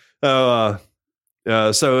 Yeah.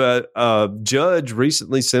 So judge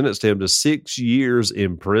recently sentenced him to 6 years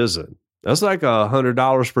in prison. That's like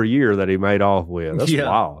 $100 per year that he made off with. That's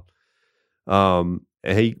wild. And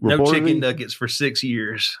he no chicken nuggets for 6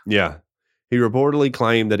 years. Yeah. He reportedly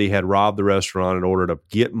claimed that he had robbed the restaurant in order to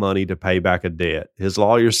get money to pay back a debt. His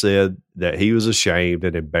lawyer said that he was ashamed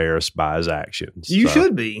and embarrassed by his actions. You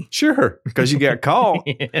should be. Sure, because you got caught.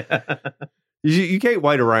 Yeah. You can't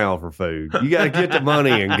wait around for food. You got to get the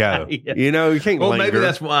money and go. Yeah. You know, you can't linger. Maybe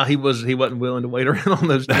that's why he wasn't willing to wait around on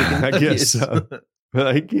those chicken nuggets. I guess so.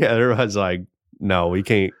 Like, yeah, everybody's like, no, we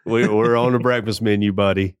can't. We're on the breakfast menu,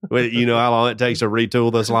 buddy. You know how long it takes to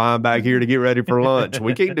retool this line back here to get ready for lunch.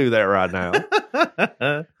 We can't do that right now.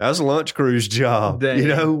 That's a lunch crew's job. Dang, you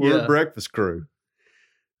know, we're a breakfast crew.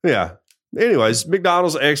 Yeah. Anyways,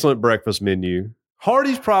 McDonald's excellent breakfast menu.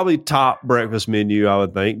 Hardee's probably top breakfast menu, I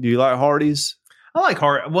would think. Do you like Hardee's? I like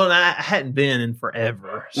Hardee's. Well, I hadn't been in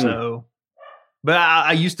forever, so. But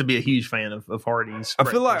I used to be a huge fan of Hardee's. I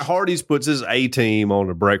feel like Hardee's puts his A-team on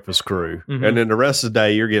the breakfast crew, and then the rest of the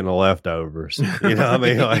day, you're getting the leftovers. You know what I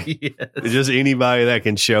mean? Like, yes. Just anybody that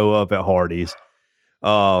can show up at Hardee's.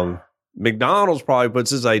 McDonald's probably puts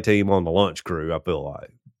his A-team on the lunch crew, I feel like,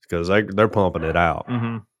 because they're pumping it out.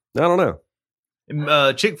 I don't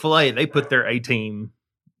know. Chick-fil-A, they put their A-team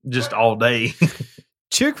just all day.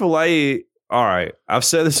 Chick-fil-A, all right, I've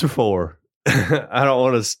said this before. I don't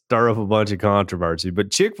want to stir up a bunch of controversy, but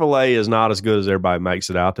Chick-fil-A is not as good as everybody makes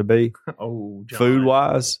it out to be. Oh, John.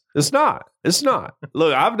 Food-wise, it's not. It's not.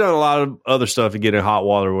 Look, I've done a lot of other stuff to get in hot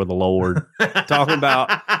water with the Lord. talking about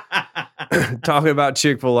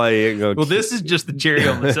Chick-fil-A. Well, this is just the cherry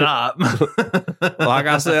on the top. Like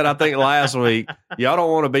I said, I think last week, y'all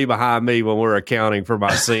don't want to be behind me when we're accounting for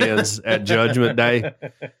my sins at Judgment Day.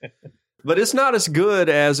 But it's not as good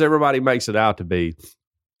as everybody makes it out to be.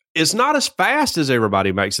 It's not as fast as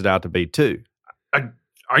everybody makes it out to be, too.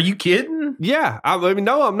 Are you kidding? Yeah. I mean,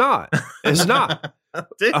 no, I'm not. It's not. All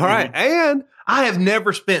right. And I have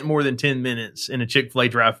never spent more than 10 minutes in a Chick-fil-A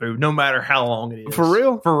drive-thru, no matter how long it is. For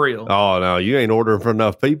real? For real. Oh, no. You ain't ordering for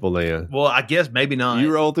enough people then. Well, I guess maybe not.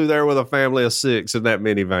 You roll through there with a family of 6 in that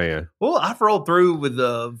minivan. Well, I've rolled through with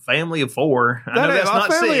a family of 4. I know that's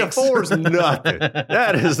not 6. A family of 4 is nothing.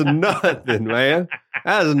 That is nothing, man.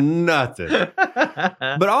 That is nothing.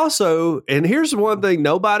 But also, and here's one thing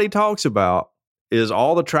nobody talks about, is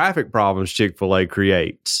all the traffic problems Chick-fil-A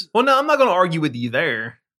creates. Well, no, I'm not going to argue with you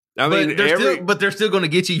there. I mean, they're still going to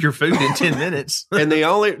get you your food in 10 minutes. And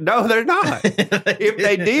no, they're not. If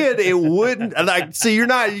they did, it wouldn't. Like, see,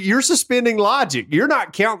 you're suspending logic. You're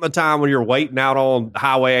not counting the time when you're waiting out on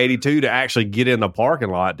Highway 82 to actually get in the parking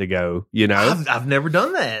lot to go, you know? I've never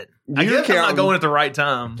done that. I guess I'm not going at the right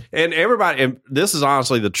time. And everybody, and this is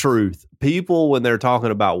honestly the truth. People, when they're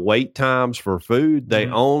talking about wait times for food, they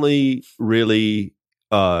only really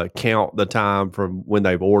count the time from when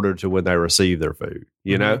they've ordered to when they receive their food,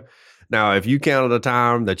 you know? Now, if you counted the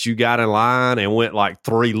time that you got in line and went like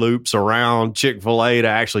 3 loops around Chick-fil-A to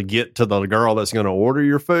actually get to the girl that's going to order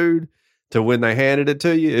your food to when they handed it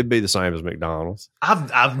to you, it'd be the same as McDonald's.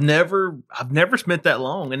 I've never spent that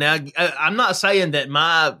long, and now I'm not saying that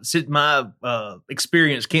my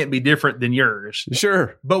experience can't be different than yours.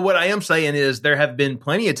 Sure, but what I am saying is there have been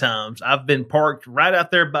plenty of times I've been parked right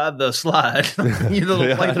out there by the slide, you know,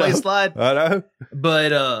 the play slide. I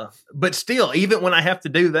know, but still, even when I have to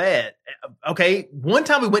do that, okay. One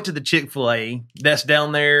time we went to the Chick-fil-A that's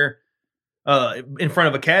down there. In front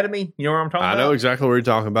of Academy, you know what I'm talking about? I know exactly what you're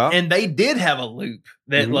talking about. And they did have a loop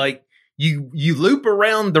that like you loop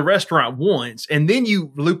around the restaurant once and then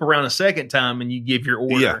you loop around a second time and you give your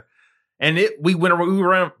order. Yeah. And we went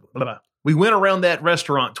around that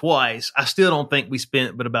restaurant twice. I still don't think we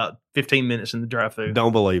spent but about 15 minutes in the drive-thru.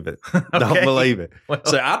 Don't believe it. Don't believe it. Well,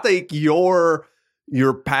 so I think your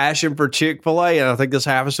passion for Chick-fil-A, and I think this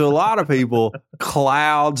happens to a lot of people,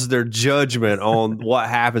 clouds their judgment on what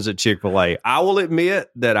happens at Chick-fil-A. I will admit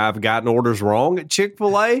that I've gotten orders wrong at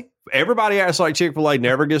Chick-fil-A everybody acts like Chick-fil-A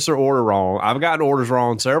never gets their order wrong. I've gotten orders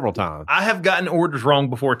wrong several times. I have gotten orders wrong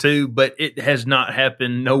before too, but it has not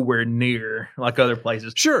happened nowhere near like other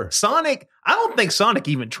places. Sure. Sonic, I don't think Sonic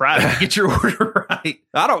even tried to get your order right.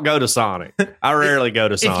 I don't go to Sonic. I rarely go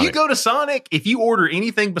to Sonic. If you go to Sonic, if you order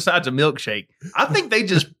anything besides a milkshake, I think they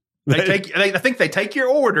just I think they take your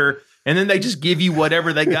order and then they just give you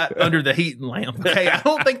whatever they got under the heating lamp. Okay, I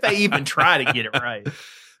don't think they even try to get it right.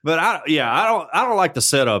 But I don't like the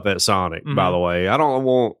setup at Sonic. Mm-hmm. By the way, I don't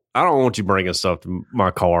want you bringing stuff to my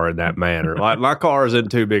car in that manner. Like my car is in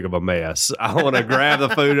too big of a mess. I want to grab the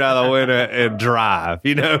food out of the window and drive.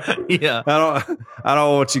 You know, yeah. I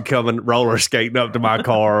don't want you coming roller skating up to my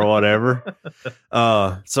car or whatever.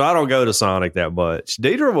 So I don't go to Sonic that much.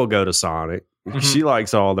 Deidre will go to Sonic. Mm-hmm. She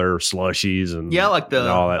likes all their slushies and I like the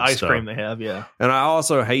all that ice stuff. cream they have. Yeah, and I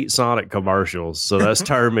also hate Sonic commercials, so that's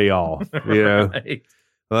turned me off. You know. Right.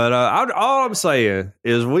 But all I'm saying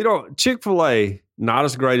is Chick-fil-A, not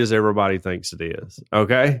as great as everybody thinks it is,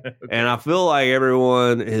 okay? And I feel like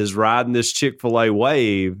everyone is riding this Chick-fil-A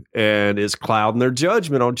wave and is clouding their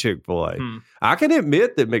judgment on Chick-fil-A. I can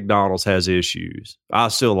admit that McDonald's has issues. I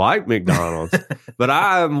still like McDonald's, but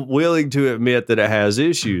I'm willing to admit that it has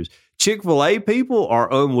issues. Chick-fil-A people are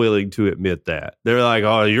unwilling to admit that. They're like,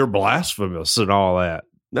 oh, you're blasphemous and all that.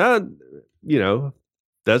 Now, you know,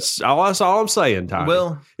 that's all I'm saying, Tommy.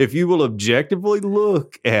 Well, if you will objectively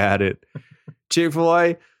look at it,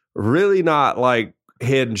 Chick-fil-A really not like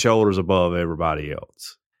head and shoulders above everybody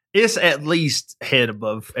else. It's at least head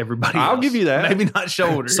above everybody else. I'll give you that. Maybe not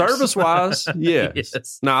shoulders. Service-wise,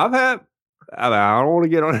 yes. Now, I don't want to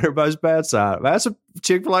get on everybody's bad side. That's a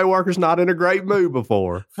Chick-fil-A worker's not in a great mood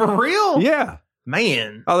before. For real? Yeah.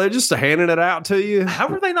 Man. Oh, they're just handing it out to you? How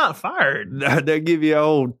are they not fired? They give you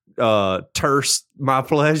old terse my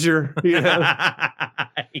pleasure, you know.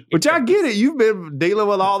 Which I get it. You've been dealing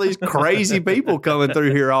with all these crazy people coming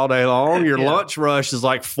through here all day long. Your lunch rush is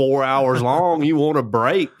like 4 hours long. You want a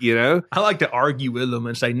break, you know. I like to argue with them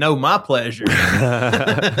and say, no, my pleasure.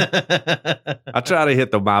 I try to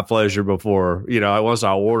hit the my pleasure before, you know, once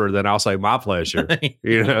I order, then I'll say my pleasure,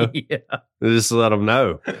 you know. Just let them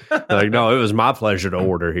know. Like, no, it was my pleasure to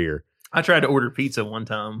order here. I tried to order pizza one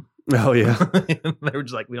time. Oh, yeah. They were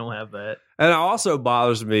just like, we don't have that. And it also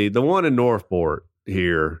bothers me, the one in Northport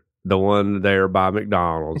here, the one there by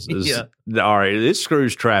McDonald's, is all right, it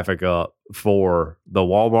screws traffic up for the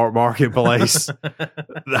Walmart marketplace,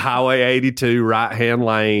 the Highway 82 right-hand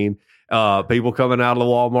lane, people coming out of the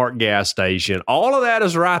Walmart gas station. All of that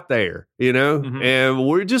is right there, you know? Mm-hmm. And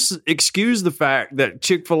we just excuse the fact that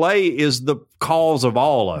Chick-fil-A is the cause of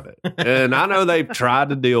all of it. And I know they've tried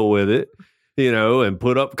to deal with it, you know, and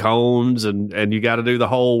put up cones and you got to do the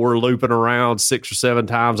whole we're looping around 6 or 7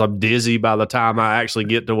 times. I'm dizzy by the time I actually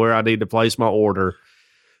get to where I need to place my order.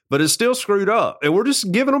 But it's still screwed up. And we're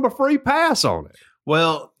just giving them a free pass on it.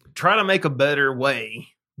 Well, try to make a better way.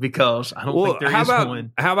 Because I don't think there is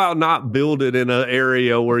one. How about not build it in an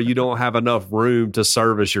area where you don't have enough room to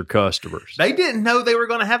service your customers? They didn't know they were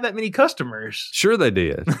going to have that many customers. Sure they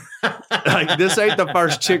did. Like, this ain't the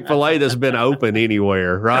first Chick-fil-A that's been open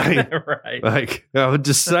anywhere, right? Right. Like, I was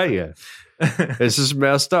just saying. It's just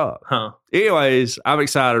messed up. Huh. Anyways, I'm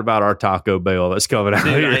excited about our Taco Bell that's coming out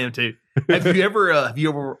here. I am too. Have you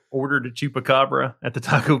ever ordered a chupacabra at the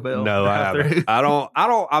Taco Bell? No, I haven't.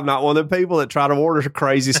 I'm not one of the people that try to order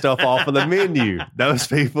crazy stuff off of the menu. Those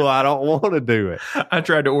people, I don't want to do it. I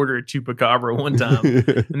tried to order a chupacabra one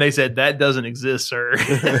time, and they said that doesn't exist, sir.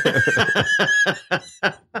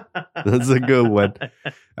 That's a good one.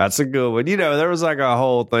 That's a good one. You know, there was like a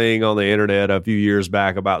whole thing on the internet a few years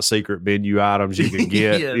back about secret menu items you could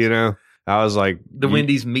get, yes. You know. I was like, the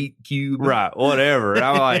Wendy's meat cube. Right, whatever. And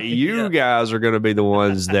I'm like, you guys are going to be the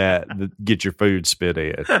ones that get your food spit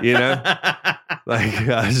in, you know? Like,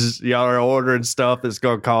 y'all are ordering stuff that's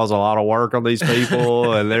going to cause a lot of work on these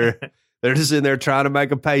people, and they're just in there trying to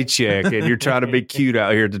make a paycheck, and you're trying to be cute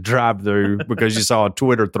out here to drive through because you saw a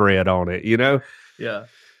Twitter thread on it, you know? Yeah.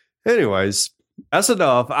 Anyways, that's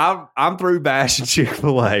enough. I'm through bashing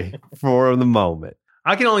Chick-fil-A for the moment.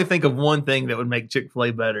 I can only think of one thing that would make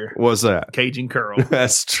Chick-fil-A better. What's that? Cajun Curl.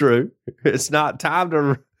 That's true. It's not time to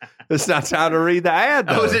read the ad,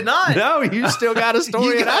 though. Oh, is it not? No, you still got a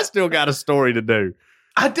story, and I still got a story to do.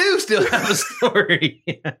 I do still have a story.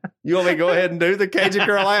 You want me to go ahead and do the Cajun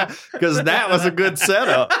Curl ad? Because that was a good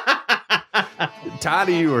setup.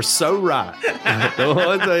 Tiny, you are so right. The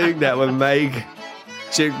one thing that would make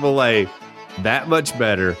Chick-fil-A that much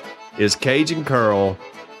better is Cajun Curl.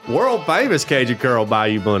 World famous Cajun Curl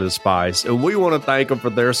Bayou Blended Spice, and we want to thank them for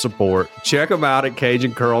their support. Check them out at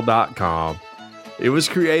CajunCurl.com. It was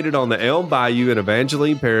created on the Elm Bayou in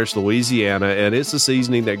Evangeline Parish, Louisiana, and it's a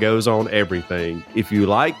seasoning that goes on everything. If you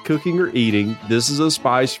like cooking or eating, this is a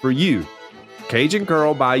spice for you. Cajun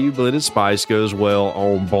Curl Bayou Blended Spice goes well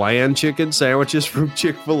on bland chicken sandwiches from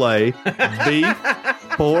Chick-fil-A, beef,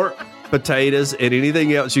 pork, potatoes, and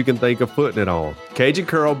anything else you can think of putting it on. Cajun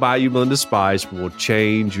Curl Bayou Blended Spice will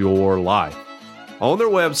change your life. On their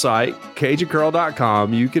website,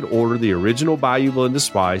 CajunCurl.com, you can order the original Bayou Blended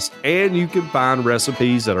Spice, and you can find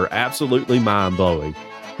recipes that are absolutely mind-blowing.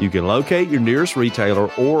 You can locate your nearest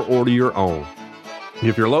retailer or order your own.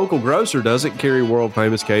 If your local grocer doesn't carry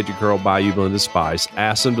world-famous Cajun Curl Bayou Blended Spice,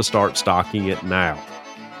 ask them to start stocking it now.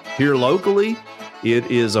 Here locally, it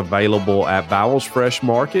is available at Bowles Fresh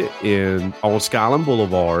Market on Skyland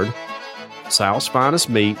Boulevard, South's Finest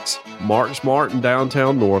Meats, Mark's Mart in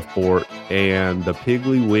downtown Northport, and the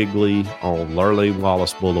Piggly Wiggly on Lurleen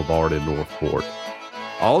Wallace Boulevard in Northport.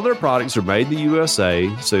 All of their products are made in the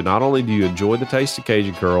USA, so not only do you enjoy the taste of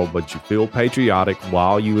Cajun Curl, but you feel patriotic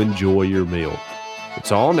while you enjoy your meal.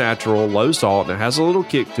 It's all natural, low salt, and it has a little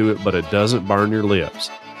kick to it, but it doesn't burn your lips.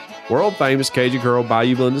 World famous Cajun Curl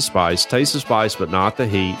Bayou Blended Spice. Taste the spice, but not the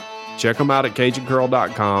heat. Check them out at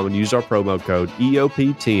CajunCurl.com and use our promo code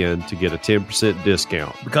EOP10 to get a 10%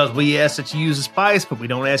 discount. Because we ask that you use the spice, but we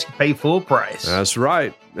don't ask you to pay full price. That's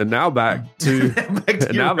right. And now back to back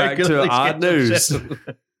to odd news.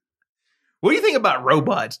 What do you think about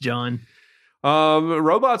robots, John?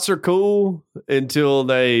 Robots are cool until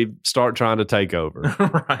they start trying to take over.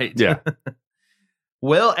 Right. Yeah.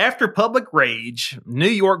 Well, after public rage, New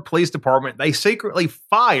York Police Department, they secretly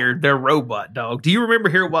fired their robot dog. Do you remember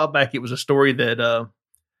here a while back, it was a story that...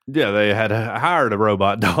 yeah, they had hired a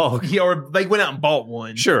robot dog. Yeah, or they went out and bought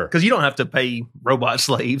one. Sure. Because you don't have to pay robot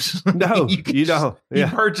slaves. No, you don't. You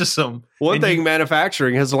purchase them. One thing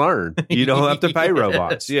manufacturing has learned, you don't have to pay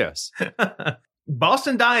robots. Yes.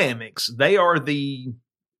 Boston Dynamics, they are the,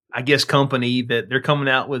 I guess, company that they're coming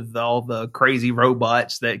out with all the crazy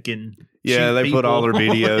robots that can... Yeah, they put all their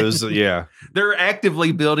videos. Yeah. They're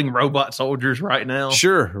actively building robot soldiers right now.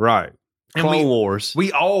 Sure, right. Clone Wars.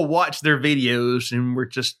 We all watch their videos and we're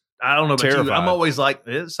just, I don't know about terrified. you. I'm always like,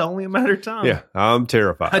 it's only a matter of time. Yeah, I'm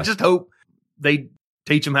terrified. I just hope they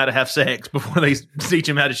teach them how to have sex before they teach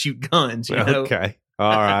them how to shoot guns. You know? Okay.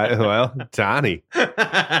 All right. Well, Tiny.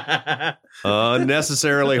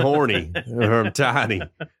 Unnecessarily horny. Tiny.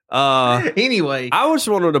 Anyway, I just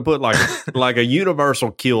wanted to put like a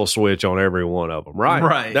universal kill switch on every one of them, right?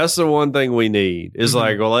 Right. That's the one thing we need. It's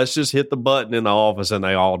like, well, let's just hit the button in the office and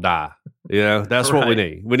they all die. You know, that's what we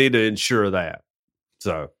need. We need to ensure that.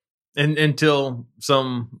 So, and until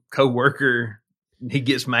some coworker, he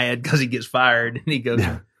gets mad because he gets fired and he goes,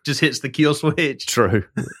 just hits the kill switch. True.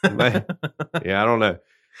 Man. Yeah, I don't know.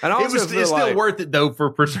 And it's still worth it, though, for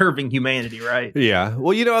preserving humanity, right? Yeah.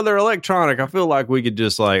 Well, you know, they're electronic. I feel like we could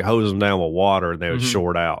just hose them down with water and they would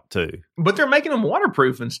short out, too. But they're making them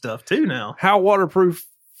waterproof and stuff, too, now. How waterproof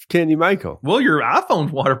can you make them? Well, your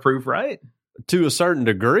iPhone's waterproof, right? To a certain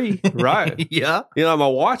degree, right? Yeah. You know, my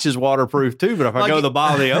watch is waterproof, too, but if I go to the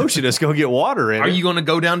bottom of the ocean, it's going to get water in it. Are you going to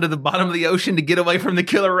go down to the bottom of the ocean to get away from the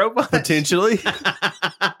killer robots? Potentially.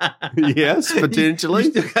 Yes, potentially.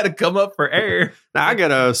 You still got to come up for air. Now, I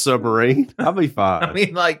got a submarine. I'll be fine. I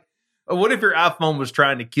mean, what if your iPhone was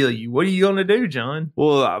trying to kill you? What are you going to do, John?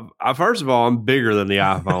 Well, first of all, I'm bigger than the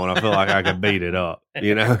iPhone. I feel like I could beat it up,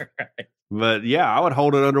 you know? Right. But yeah, I would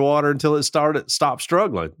hold it underwater until it stopped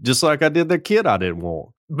struggling, just like I did the kid I didn't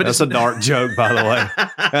want. But that's a dark joke, by the way.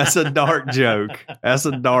 That's a dark joke. That's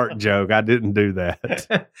a dark joke. I didn't do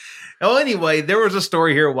that. Well, anyway, there was a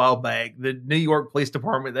story here a while back. The New York Police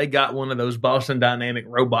Department, they got one of those Boston Dynamic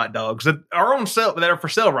robot dogs that are on sale, that are for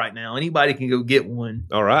sale right now. Anybody can go get one.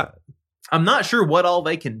 All right. I'm not sure what all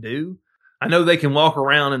they can do. I know they can walk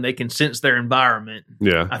around and they can sense their environment.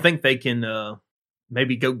 Yeah. I think they can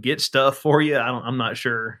maybe go get stuff for you. I'm not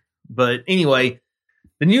sure. But anyway,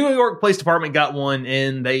 the New York Police Department got one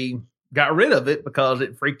and they got rid of it because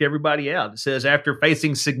it freaked everybody out. It says after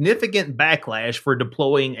facing significant backlash for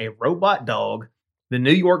deploying a robot dog, the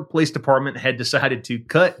New York Police Department had decided to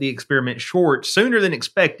cut the experiment short sooner than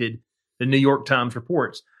expected, the New York Times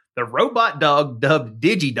reports. The robot dog, dubbed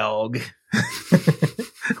DigiDog,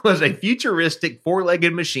 was a futuristic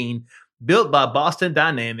four-legged machine built by Boston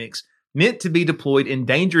Dynamics, meant to be deployed in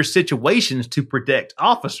dangerous situations to protect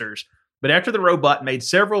officers. But after the robot made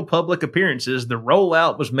several public appearances, the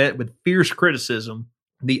rollout was met with fierce criticism.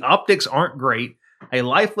 The optics aren't great. A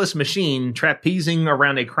lifeless machine trapezing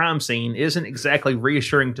around a crime scene isn't exactly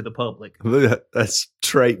reassuring to the public. That's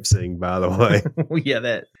traipsing, by the way. Yeah,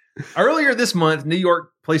 that. Earlier this month, New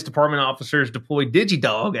York Police Department officers deployed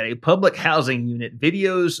DigiDog at a public housing unit.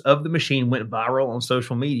 Videos of the machine went viral on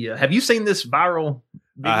social media. Have you seen this viral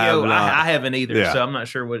video? I haven't either, so I'm not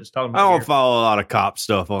sure what it's talking about. I don't follow a lot of cop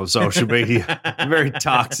stuff on social media. Very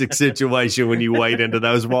toxic situation when you wade into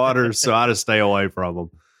those waters, so I just stay away from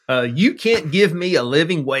them. You can't give me a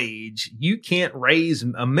living wage. You can't raise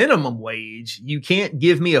a minimum wage. You can't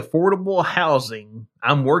give me affordable housing.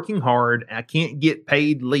 I'm working hard. I can't get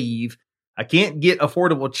paid leave. I can't get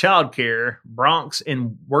affordable childcare. Bronx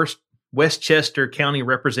and Westchester County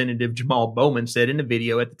Representative Jamal Bowman said in the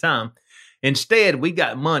video at the time. Instead, we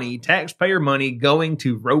got money, taxpayer money, going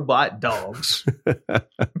to robot dogs.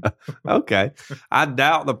 Okay. I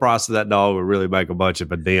doubt the price of that dog would really make much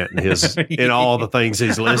of a dent in his in all the things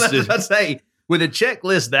he's listed. Let's say, with a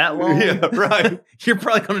checklist that long, right. You're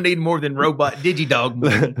probably going to need more than robot DigiDog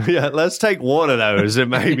money. Yeah, let's take one of those and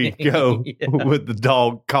maybe go with the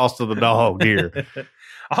dog cost of the dog here.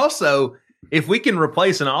 Also, if we can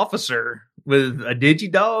replace an officer with a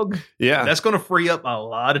DigiDog, that's going to free up a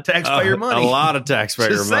lot of taxpayer money. A lot of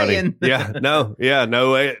taxpayer money. Saying. No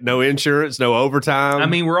insurance, no overtime. I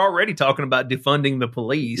mean, we're already talking about defunding the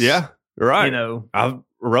police. Yeah, right. You know,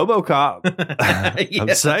 RoboCop.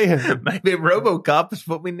 I'm saying maybe RoboCop is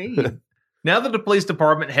what we need. Now that the police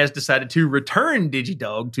department has decided to return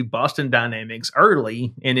DigiDog to Boston Dynamics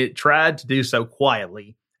early, and it tried to do so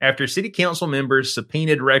quietly. After city council members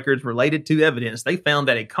subpoenaed records related to evidence, they found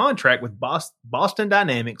that a contract with Boston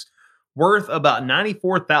Dynamics worth about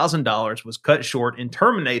 $94,000 was cut short and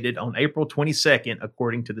terminated on April 22nd,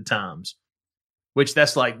 according to the Times. Which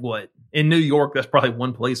that's like what? In New York, that's probably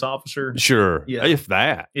one police officer. Sure. Yeah. If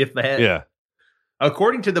that. Yeah.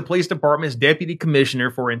 According to the police department's deputy commissioner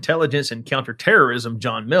for intelligence and counterterrorism,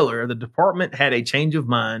 John Miller, the department had a change of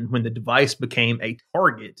mind when the device became a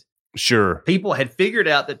target. Sure. People had figured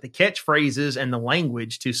out that the catchphrases and the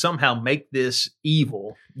language to somehow make this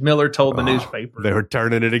evil, Miller told the newspaper. They were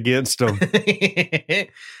turning it against him.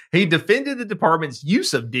 He defended the department's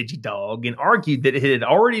use of DigiDog and argued that it had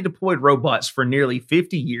already deployed robots for nearly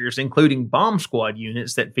 50 years, including bomb squad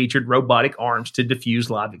units that featured robotic arms to defuse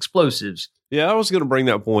live explosives. Yeah, I was going to bring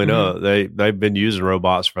that point up. They've been using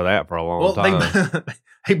robots for that for a long time.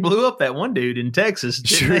 They blew up that one dude in Texas.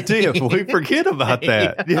 Sure did. We forget about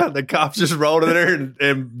that. Yeah, the cops just rolled in there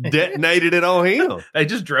and detonated it on him. They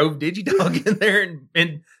just drove DigiDog in there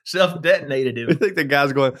and self-detonated him. I think the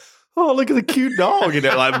guy's going, oh, look at the cute dog. And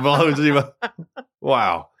it like blows him up.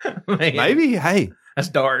 Wow. Man, maybe, hey. That's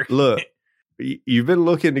dark. Look, you've been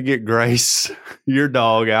looking to get Grace, your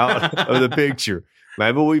dog, out of the picture.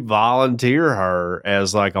 Maybe we volunteer her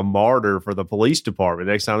as like a martyr for the police department.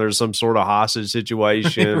 Next time there's some sort of hostage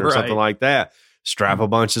situation or something like that, strap a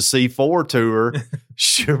bunch of C4 to her,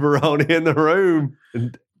 shove her on in the room,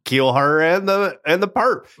 and kill her and the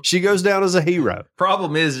perp. She goes down as a hero.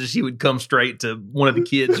 Problem is she would come straight to one of the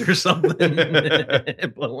kids or something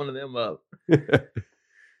and blow one of them up.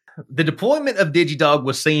 The deployment of DigiDog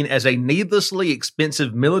was seen as a needlessly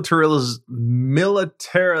expensive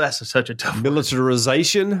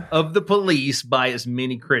militarization of the police by as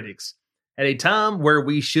many critics. At a time where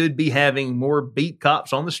we should be having more beat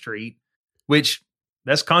cops on the street, which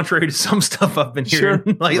that's contrary to some stuff I've been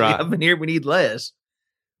hearing lately. Right. I've been hearing we need less.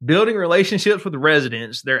 Building relationships with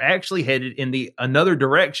residents, they're actually headed in another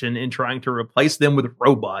direction in trying to replace them with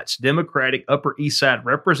robots. Democratic Upper East Side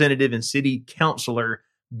representative and city councilor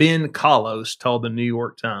Ben Carlos told the New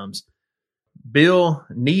York Times. Bill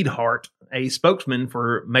Neidhart, a spokesman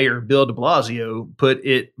for Mayor Bill de Blasio, put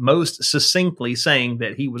it most succinctly, saying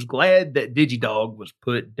that he was glad that DigiDog was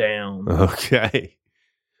put down. Okay.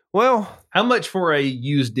 Well, how much for a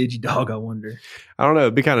used DigiDog, I wonder? I don't know.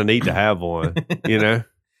 It'd be kind of neat to have one, you know?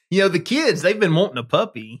 You know, the kids, they've been wanting a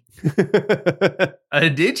puppy. A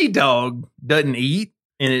DigiDog doesn't eat.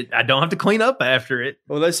 And I don't have to clean up after it.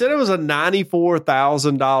 Well, they said it was a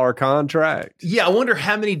 $94,000 contract. Yeah, I wonder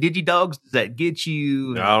how many DigiDogs does that get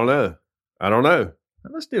you? I don't know.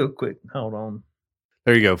 Let's do a quick. Hold on.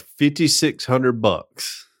 There you go,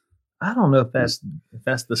 $5,600. I don't know if that's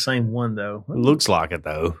the same one though. It looks like it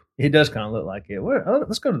though. It does kind of look like it.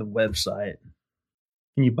 Let's go to the website.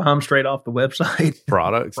 Can you buy them straight off the website?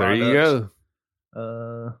 Products. There you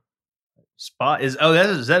go. Spot is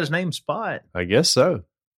that his name? Spot. I guess so.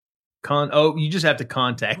 You just have to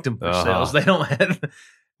contact them for sales. They don't have.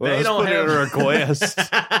 Well, they don't have a request.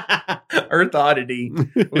 Earth Oddity.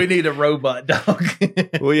 We need a robot dog.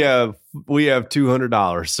 we have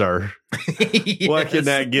 $200, sir. Yes. What can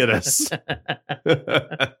that get us?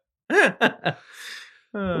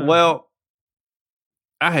 Well,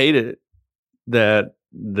 I hate it that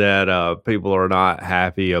that people are not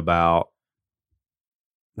happy about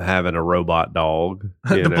having a robot dog.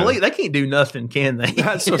 Police, they can't do nothing, can they?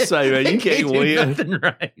 That's what I'm saying, man. You can't win. Nothing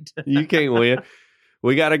right. You can't win.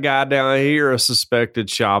 We got a guy down here, a suspected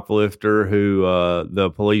shoplifter, who the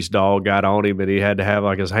police dog got on him, and he had to have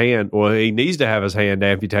like his hand. Well, he needs to have his hand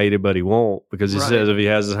amputated, but he won't, because he says if he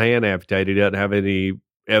has his hand amputated, he doesn't have any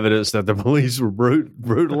evidence that the police were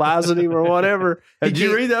brutalizing him or whatever. Did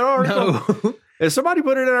you read that article? No. And somebody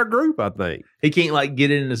put it in our group, I think. He can't like get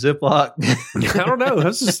it in a Ziploc. I don't know. I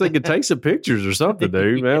was just thinking, take some pictures or something,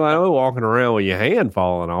 dude. Man, like, I'm walking around with your hand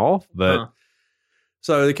falling off, but.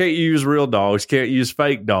 So they can't use real dogs, can't use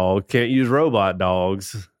fake dogs, can't use robot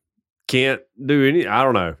dogs, can't do any. I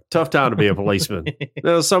don't know. Tough time to be a policeman.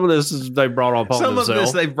 Some of this they brought on themselves. Some of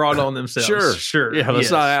this they brought on themselves. Sure. Yeah, let's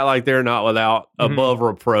not act like they're not without above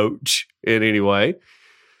reproach in any way.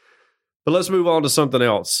 But let's move on to something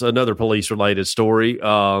else, another police-related story.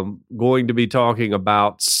 Going to be talking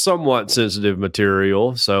about somewhat sensitive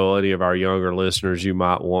material, so any of our younger listeners, you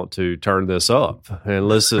might want to turn this up and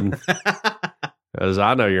listen. As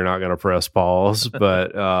I know you're not going to press pause,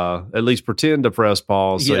 but at least pretend to press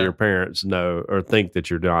pause so your parents know or think that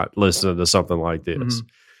you're not listening to something like this.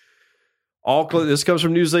 Auckland, this comes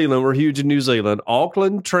from New Zealand. We're huge in New Zealand.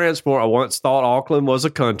 Auckland Transport. I once thought Auckland was a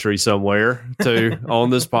country somewhere too on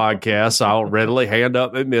this podcast. So I'll readily hand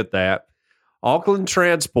up and admit that. Auckland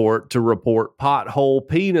Transport to report pothole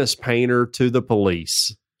penis painter to the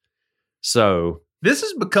police. So this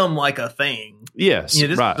has become like a thing. Yes,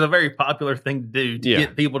 this is a very popular thing to do to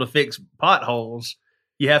get people to fix potholes.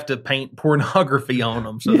 You have to paint pornography on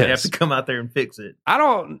them, so they have to come out there and fix it.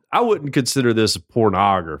 I wouldn't consider this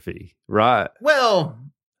pornography, right? Well,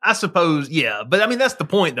 I suppose, yeah. But I mean, that's the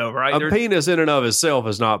point, though, right? A penis in and of itself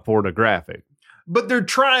is not pornographic. But they're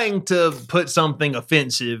trying to put something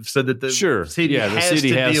offensive so that the city has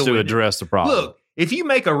to address the problem. Look, if you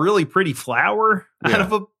make a really pretty flower out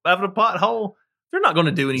of a pothole, they're not going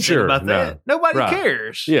to do anything about that. Nobody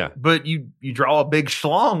cares. Yeah. But you draw a big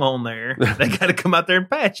schlong on there, they got to come out there and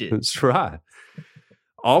patch it. That's right.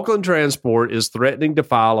 Auckland Transport is threatening to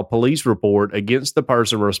file a police report against the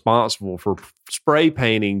person responsible for spray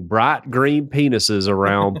painting bright green penises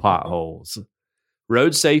around potholes.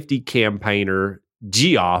 Road safety campaigner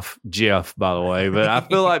Jeff, by the way, but I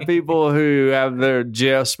feel like people who have their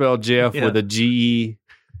Jeff spelled Jeff with a G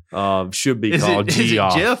should be called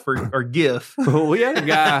Geoff. Is it Jeff or GIF? We had a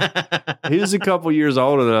guy, he was a couple years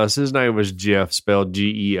older than us. His name was Jeff, spelled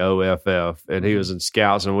Geoff, and he was in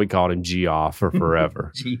Scouts, and we called him Geoff for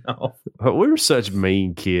forever. Geoff. We were such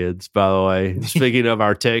mean kids, by the way. Speaking of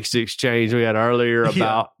our text exchange we had earlier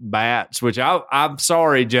about bats, which I'm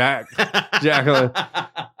sorry, Jacqueline.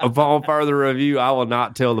 Upon further review, I will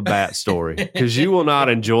not tell the bat story because you will not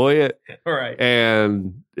enjoy it. All right.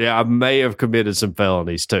 And I may have committed some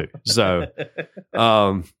felonies too. So,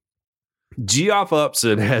 Geoff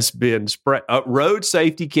Upson has been road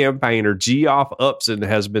safety campaigner. Geoff Upson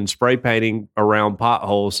has been spray painting around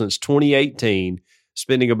potholes since 2018,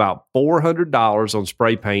 spending about $400 on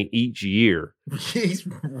spray paint each year. He's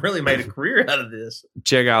really made a career out of this.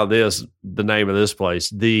 Check out the name of this place.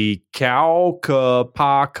 The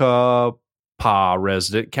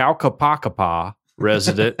Kaukapakapa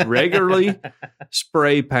resident regularly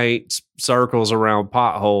spray paints circles around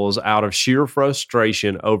potholes out of sheer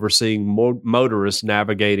frustration over seeing motorists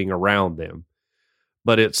navigating around them.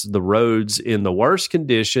 But it's the roads in the worst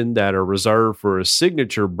condition that are reserved for his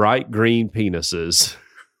signature bright green penises.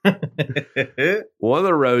 One of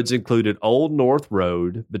the roads included Old North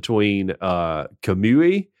Road between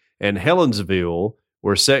Kamui and Helensville,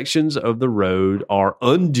 where sections of the road are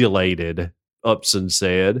undulated, Upson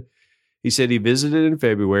said. He said he visited in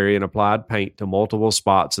February and applied paint to multiple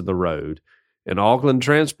spots in the road. An Auckland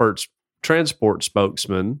transport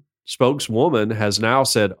spokeswoman has now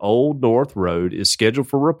said Old North Road is scheduled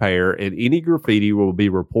for repair and any graffiti will be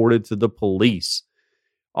reported to the police.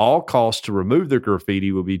 All costs to remove the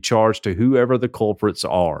graffiti will be charged to whoever the culprits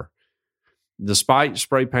are. Despite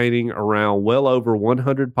spray painting around well over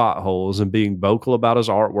 100 potholes and being vocal about his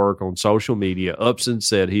artwork on social media, Upson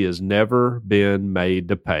said he has never been made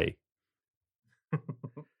to pay.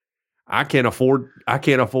 I can't afford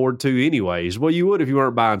to anyways. Well, you would if you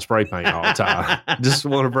weren't buying spray paint all the time. Just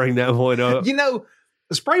want to bring that point up. The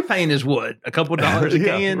spray paint is what? A couple of dollars a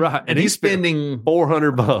can? Right. And he's spending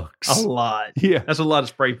 $400. A lot. Yeah. That's a lot of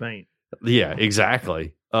spray paint. Yeah,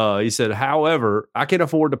 exactly. He said, however, I can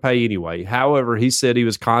afford to pay anyway. However, he said he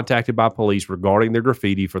was contacted by police regarding the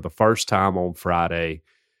graffiti for the first time on Friday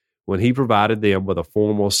when he provided them with a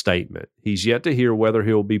formal statement. He's yet to hear whether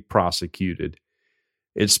he'll be prosecuted.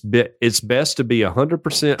 It's best to be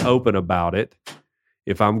 100% open about it.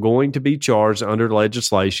 If I'm going to be charged under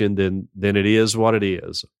legislation, then it is what it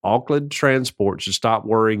is. Auckland Transport should stop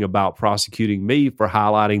worrying about prosecuting me for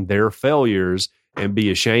highlighting their failures and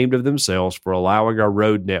be ashamed of themselves for allowing our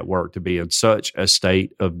road network to be in such a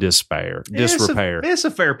state of disrepair. It's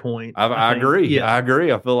a fair point. I agree. Yeah. I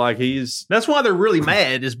agree. I feel like that's why they're really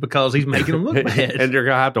mad, is because he's making them look bad. And they're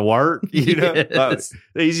going to have to work. You know? Yes.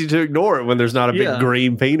 Easy to ignore it when there's not a big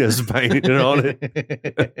green penis painted on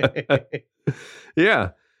it. Yeah.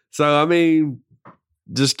 So, I mean,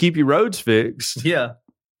 just keep your roads fixed. Yeah.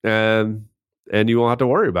 And you won't have to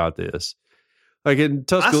worry about this. Like in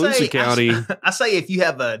Tuscaloosa County. I say if you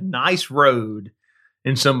have a nice road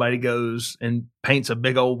and somebody goes and paints a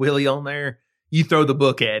big old Willie on there, you throw the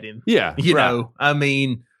book at him. Yeah. You know, I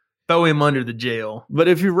mean, throw him under the jail. But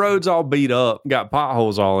if your road's all beat up, got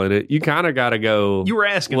potholes all in it, you kind of got to go. You were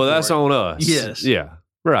asking well, for that's it. On us. Yes. Yeah.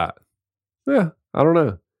 Right. Yeah. I don't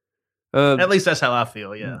know. At least that's how I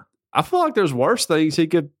feel. Yeah. I feel like there's worse things he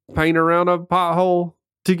could paint around a pothole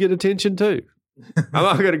to get attention too. I'm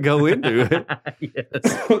not going to go into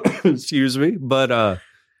it. Excuse me. But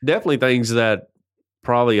definitely things that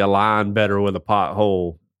probably align better with a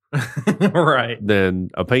pothole right, than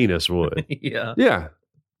a penis would. Yeah. Yeah.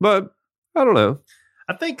 But I don't know.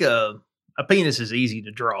 I think a penis is easy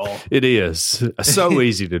to draw. It is. So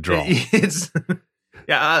easy to draw. It's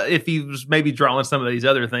if he was maybe drawing some of these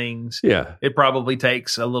other things, it probably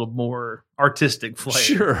takes a little more artistic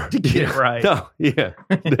flair to get it right. No, yeah.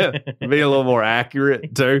 Be a little more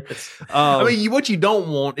accurate too. I mean, what you don't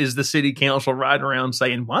want is the city council riding around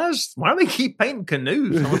saying, why do they keep painting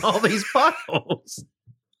canoes on all these potholes?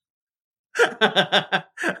 I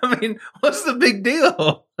mean, what's the big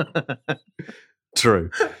deal? True.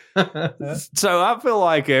 So I feel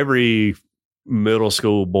like every middle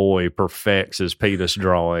school boy perfects his penis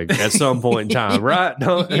drawing at some point in time, right?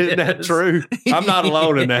 No, yes. Isn't that true? I'm not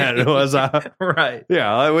alone in that, was I? Right.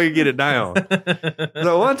 Yeah, we can get it down.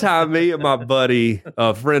 So one time, me and my buddy,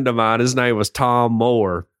 a friend of mine, his name was Tom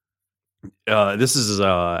Moore. This is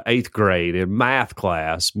 8th grade in math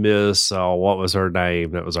class. Miss, what was her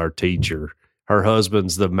name? That was our teacher. Her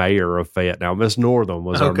husband's the mayor of Fayette now. Miss Northam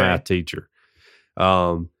was our math teacher.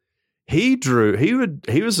 He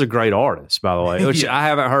was a great artist, by the way, which I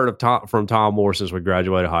haven't heard from Tom Moore since we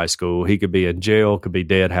graduated high school. He could be in jail, could be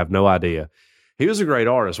dead, have no idea. He was a great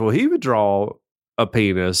artist. Well, he would draw a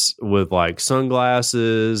penis with like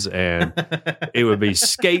sunglasses, and it would be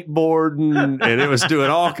skateboarding, and it was doing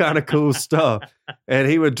all kind of cool stuff. And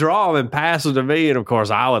he would draw them and pass them to me, and of course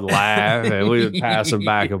I would laugh, and we would pass them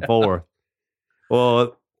back and forth.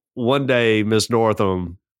 Well, one day, Miss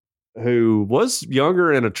Northam, who was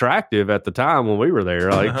younger and attractive at the time when we were there,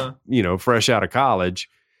 like, fresh out of college,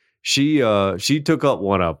 she took up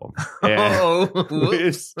one of them.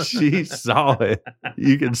 And she saw it.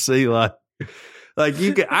 You can see I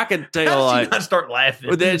could tell How did she not start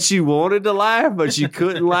laughing? That she wanted to laugh, but she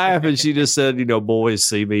couldn't laugh. And she just said, boys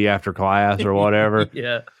see me after class or whatever.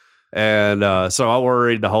 Yeah. And so I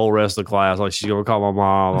worried the whole rest of the class, like, she's going to call my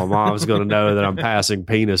mom. My mom's going to know that I'm passing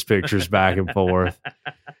penis pictures back and forth.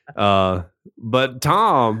 But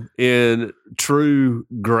Tom, in true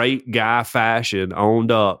great guy fashion,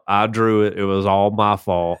 owned up. I drew it. It was all my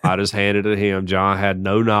fault. I just handed it to him. John had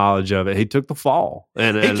no knowledge of it. He took the fall.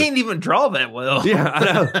 And he can't even draw that well. Yeah, I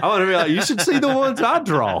know. I want to be like, you should see the ones I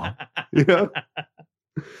draw.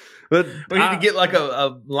 But we need to get like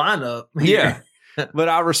a lineup. Yeah. But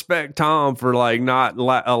I respect Tom for like not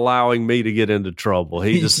allowing me to get into trouble.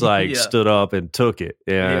 He just stood up and took it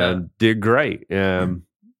and did great. And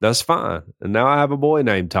that's fine. And now I have a boy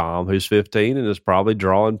named Tom who's 15 and is probably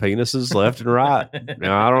drawing penises left and right.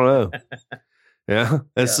 Now, I don't know. Yeah.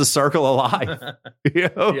 It's the circle of life.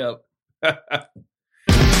 Yep.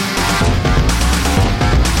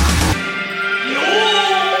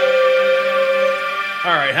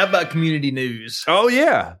 All right, how about community news? Oh,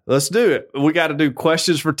 yeah. Let's do it. We got to do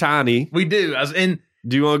questions for Tiny. We do.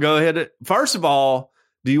 Do you want to go ahead? First of all,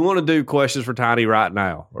 do you want to do questions for Tiny right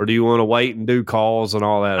now? Or do you want to wait and do calls and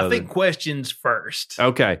all that? I think questions first.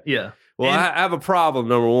 Okay. Yeah. Well, I have a problem,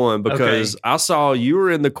 number one, because I saw you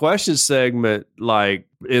were in the question segment, like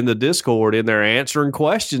in the Discord, in there answering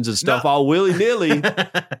questions and stuff, all willy-nilly,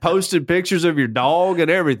 posted pictures of your dog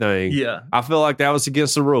and everything. Yeah. I feel like that was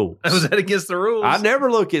against the rules. Was that against the rules? I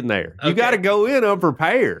never look in there. You got to go in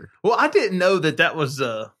unprepared. Well, I didn't know that was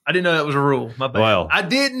a rule. My bad. Well, I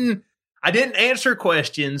didn't answer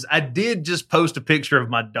questions. I did just post a picture of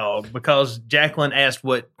my dog because Jacqueline asked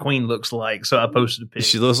what Queen looks like, so I posted a picture.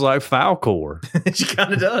 She looks like Falcor. She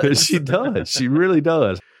kind of does. She does. She really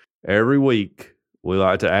does. Every week we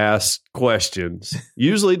like to ask questions,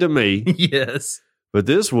 usually to me. Yes. But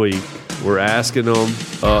this week, we're asking them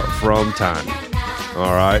from Tiny.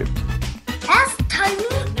 All right? Ask Tiny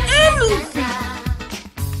anything.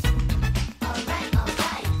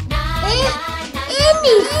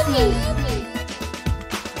 Anything.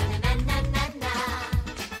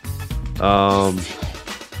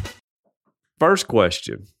 First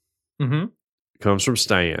question Mm-hmm. comes from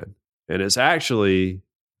Stan, and it's actually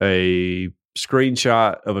a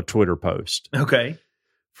screenshot of a Twitter post Okay.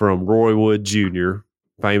 from Roy Wood Jr.,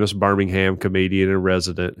 famous Birmingham comedian and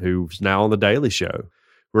resident who's now on The Daily Show.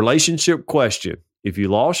 Relationship question. If you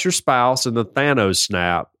lost your spouse in the Thanos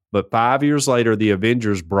snap, but 5 years later the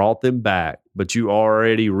Avengers brought them back, but you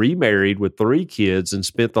already remarried with 3 kids and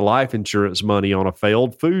spent the life insurance money on a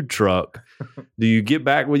failed food truck, do you get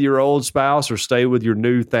back with your old spouse or stay with your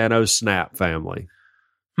new Thanos snap family?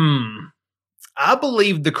 I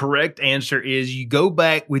believe the correct answer is you go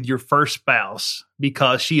back with your first spouse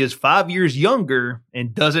because she is 5 years younger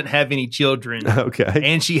and doesn't have any children. Okay.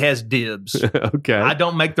 And she has dibs. Okay. I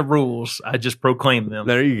don't make the rules. I just proclaim them.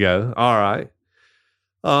 There you go. All right.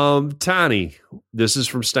 Tiny, this is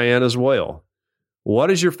from Stan as well. What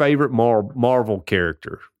is your favorite Marvel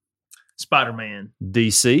character? Spider-Man.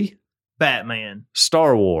 DC? Batman.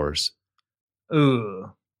 Star Wars?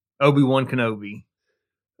 Obi-Wan Kenobi.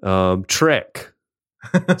 Trek?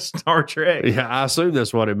 Star Trek. Yeah, I assume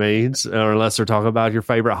that's what it means, or unless they're talking about your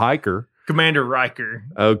favorite hiker. Commander Riker.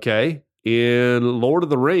 Okay. In Lord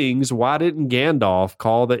of the Rings, why didn't Gandalf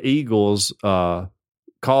call the Eagles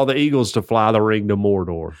to fly the ring to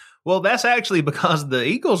Mordor? Well, that's actually because the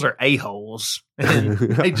Eagles are a-holes, and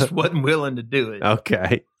they just wasn't willing to do it.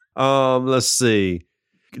 Okay. Let's see.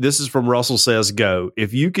 This is from Russell Says Go.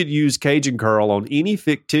 If you could use Cajun Curl on any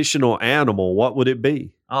fictional animal, what would it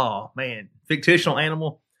be? Oh, man. Fictional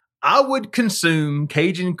animal. I would consume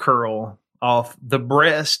Cajun Curl off the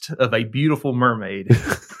breast of a beautiful mermaid.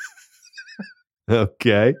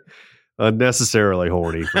 Okay. Unnecessarily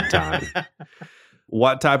horny from Tiny.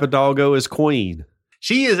 What type of doggo is Queen?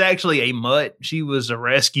 She is actually a mutt. She was a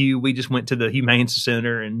rescue. We just went to the Humane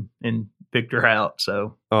Center and picked her out.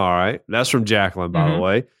 So, all right. That's from Jacqueline, by the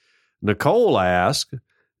way. Nicole asked,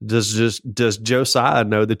 does Josiah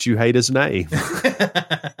know that you hate his name?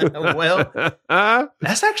 Well,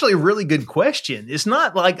 that's actually a really good question. It's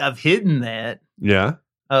not like I've hidden that. Yeah.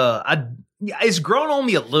 It's grown on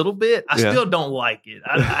me a little bit. I still don't like it.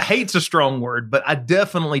 I hate's a strong word, but I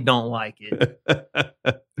definitely don't like it.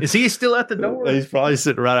 Is he still at the door? He's probably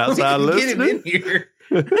sitting right outside listening. Get him in here.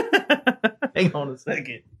 Hang on a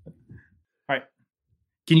second. All right.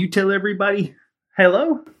 Can you tell everybody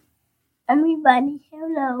hello? Everybody,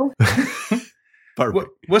 hello. Perfect.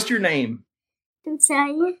 What's your name?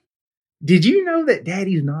 Josiah? Did you know that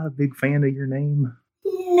Daddy's not a big fan of your name?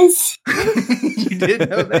 Yes. You did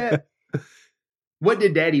know that? What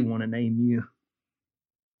did Daddy want to name you?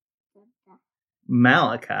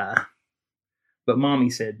 Malachi. But Mommy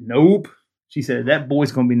said, nope. She said, that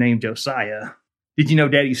boy's going to be named Josiah. Did you know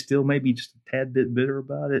Daddy's still maybe just a tad bit bitter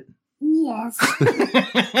about it? Yes.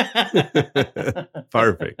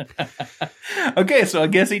 Perfect. Okay, so I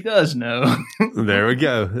guess he does know. There we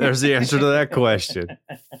go. There's the answer to that question.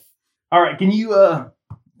 All right, can you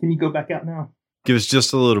go back out now? Give us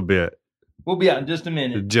just a little bit. We'll be out in just a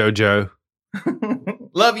minute. JoJo.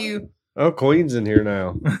 Love you. Oh, Queen's in here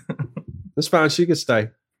now. That's fine. She can stay.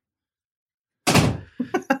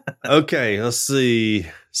 Okay, let's see.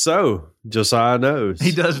 So, Josiah knows.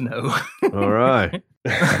 He does know. All right.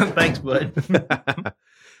 Thanks, bud.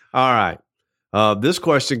 All right. This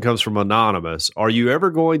question comes from Anonymous. Are you ever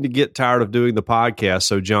going to get tired of doing the podcast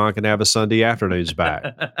so John can have a Sunday afternoons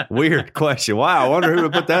back? Weird question. Wow. I wonder who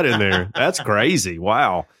would put that in there. That's crazy.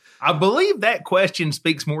 Wow. I believe that question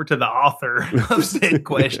speaks more to the author of said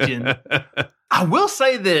question. I will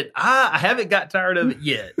say that I haven't got tired of it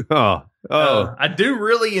yet. I do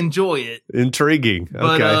really enjoy it. Intriguing.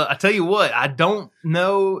 But okay. I tell you what, I don't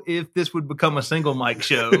know if this would become a single mic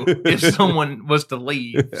show if someone was to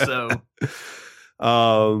leave. So,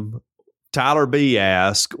 Tyler B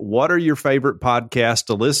asked, what are your favorite podcasts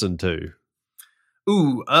to listen to?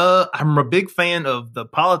 I'm a big fan of the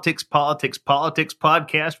Politics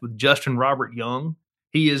podcast with Justin Robert Young.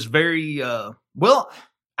 He is very, I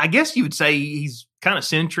guess you would say he's kind of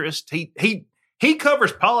centrist. He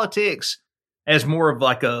covers politics as more of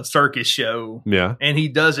like a circus show. Yeah. And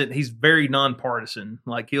he's very nonpartisan.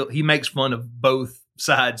 Like he makes fun of both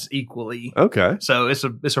sides equally. Okay. So it's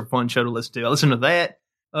a fun show to listen to. I listen to that.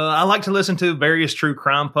 I like to listen to various true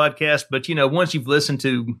crime podcasts, but once you've listened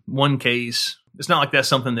to one case, it's not like that's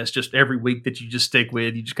something that's just every week that you just stick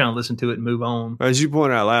with. You just kind of listen to it and move on. As you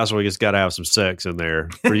pointed out last week, it's got to have some sex in there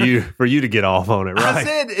for you to get off on it, right? I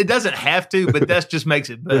said it doesn't have to, but that just makes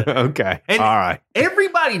it better. Okay. And all right.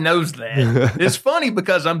 Everybody knows that. It's funny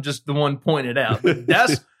because I'm just the one pointing it out. But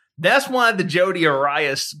that's why the Jodi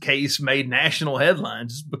Arias case made national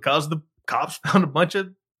headlines, because the cops found a bunch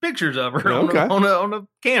of pictures of her on a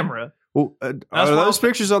camera. Well, are those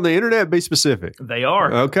pictures on the internet? Be specific. They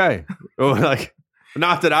are. Okay. Well,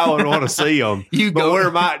 not that I would want to see them,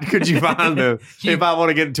 but could you find them if I want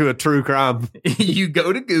to get into a true crime? You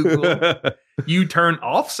go to Google, you turn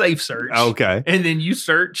off Safe Search. Okay. And then you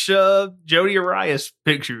search Jodi Arias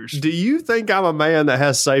pictures. Do you think I'm a man that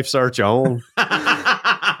has Safe Search on?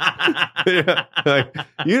 Yeah,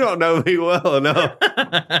 you don't know me well enough.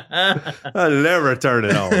 I never turn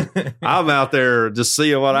it on. I'm out there just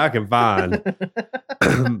seeing what I can find.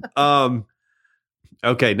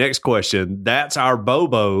 Okay, next question. That's our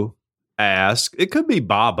Bobo ask. It could be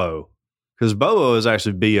Bobo, because Bobo is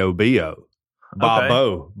actually B-O-B-O.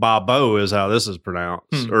 Bobo. Okay. Bobo is how this is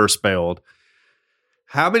pronounced or spelled.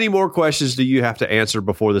 How many more questions do you have to answer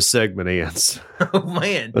before the segment ends? Oh,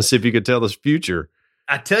 man. Let's see if you can tell us future.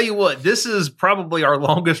 I tell you what, this is probably our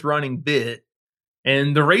longest running bit.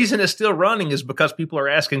 And the reason it's still running is because people are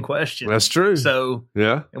asking questions. That's true. So,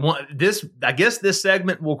 yeah. I guess this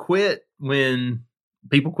segment will quit when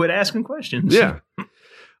people quit asking questions. Yeah.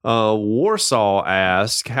 Warsaw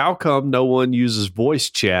asks, how come no one uses voice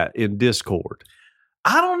chat in Discord?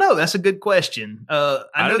 I don't know. That's a good question.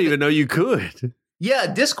 I didn't even know you could. Yeah,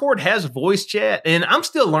 Discord has voice chat, and I'm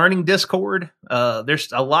still learning Discord.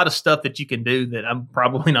 There's a lot of stuff that you can do that I'm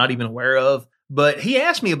probably not even aware of. But he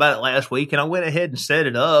asked me about it last week, and I went ahead and set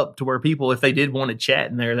it up to where people, if they did want to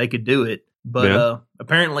chat in there, they could do it. But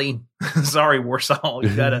apparently, sorry, Warsaw,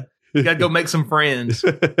 you gotta go make some friends.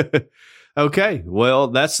 Okay, well,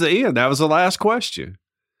 that's the end. That was the last question.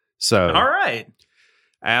 So, all right,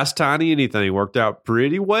 Ask Tiny Anything worked out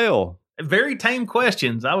pretty well. Very tame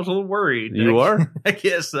questions. I was a little worried. You are? I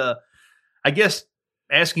guess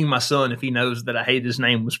asking my son if he knows that I hate his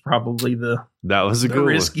name was probably the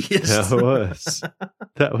riskiest.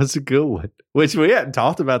 That was a good one. Which we hadn't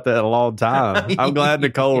talked about that in a long time. I'm glad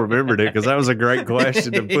Nicole remembered it, because that was a great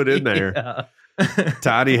question to put in there. Yeah.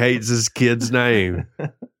 Tiny hates his kid's name.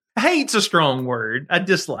 Hate's a strong word. I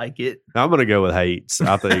dislike it. I'm going to go with hates.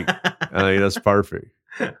 I think that's perfect.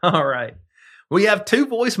 All right. We have 2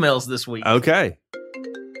 voicemails this week. Okay.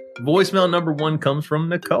 Voicemail number 1 comes from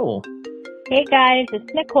Nicole. Hey guys, it's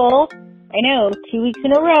Nicole. I know, 2 weeks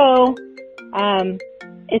in a row.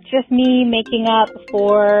 It's just me making up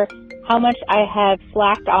for how much I have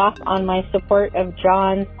slacked off on my support of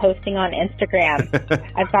John's posting on Instagram.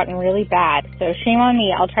 I've gotten really bad, so shame on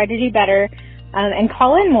me. I'll try to do better and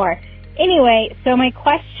call in more. Anyway, so my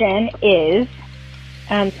question is,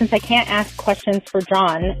 since I can't ask questions for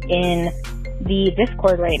John in the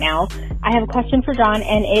Discord right now, I have a question for John,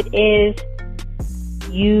 and it is,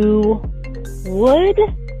 you would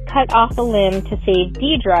cut off a limb to save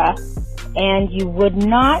Deidre, and you would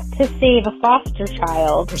not to save a foster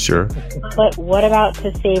child. Sure. But what about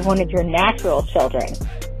to save one of your natural children?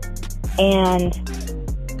 And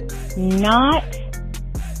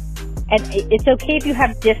it's okay if you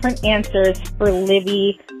have different answers for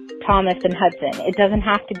Livy, Thomas, and Hudson. It doesn't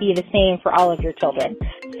have to be the same for all of your children.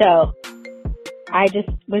 So I just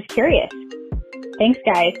was curious. Thanks,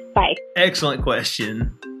 guys. Bye. Excellent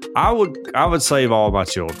question. I would save all my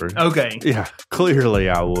children. Okay. Yeah, clearly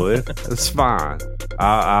I would. It's fine.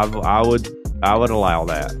 I would allow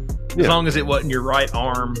that. As long as it wasn't your right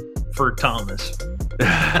arm for Thomas.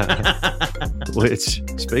 Which,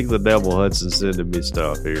 speaking of the devil, Hudson's sending me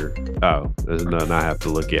stuff here. Oh, there's nothing I have to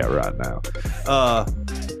look at right now.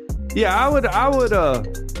 Yeah, I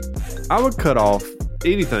would cut off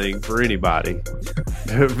anything for anybody.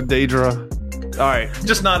 Deidre. All right.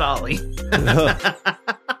 Just not Ollie.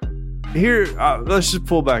 Here, let's just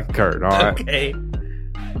pull back the curtain, all right? Okay.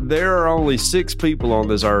 There are only 6 people on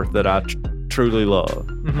this earth that I truly love.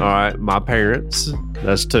 Mm-hmm. All right? My parents,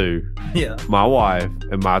 that's 2. Yeah. My wife,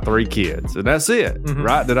 and my 3 kids. And that's it,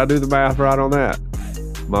 right? Did I do the math right on that?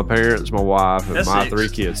 My parents, my wife, and my 3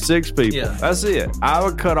 kids. 6 people. Yeah. That's it. I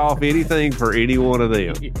would cut off anything for any one of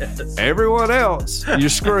them. Yes. Everyone else, you're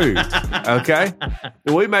screwed. Okay?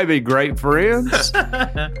 We may be great friends.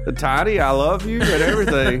 Tiny, I love you and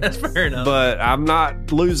everything. That's fair enough. But I'm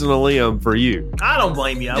not losing a limb for you. I don't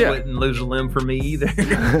blame you. I wouldn't lose a limb for me either.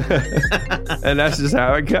 And that's just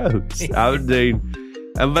how it goes. I would do.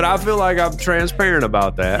 But I feel like I'm transparent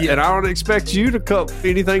about that. And I don't expect you to cut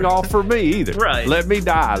anything off for me either. Right. Let me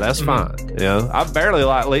die. That's fine. You know, I barely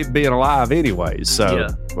like being alive anyways. So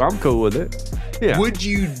I'm cool with it. Yeah. Would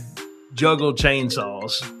you juggle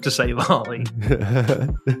chainsaws to save Ollie?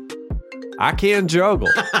 I can juggle,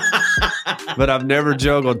 but I've never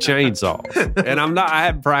juggled chainsaws, and I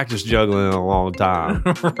haven't practiced juggling in a long time.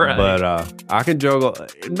 Right. But I can juggle.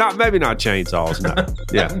 Maybe not chainsaws. No.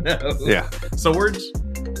 Yeah. No. Yeah. Swords?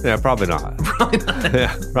 Yeah, probably not. Probably not.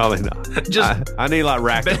 Yeah, probably not. Just I need like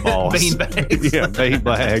racket balls. Bean bags. Yeah, bean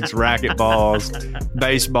bags, racket balls,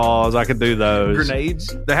 baseballs. I can do those.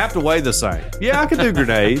 Grenades? They have to weigh the same. Yeah, I can do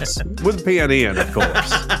grenades with a pin in, of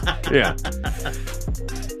course. Yeah.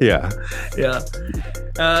 Yeah. Yeah.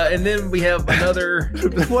 And then we have another.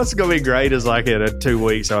 What's going to be great is like in 2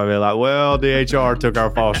 weeks, I'll be like, well, DHR took our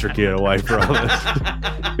foster kid away from us.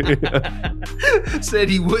 Said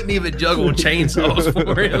he wouldn't even juggle chainsaws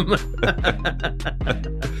for him.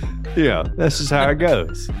 Yeah, that's just how it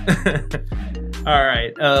goes. All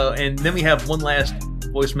right. And then we have one last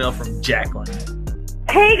voicemail from Jacqueline.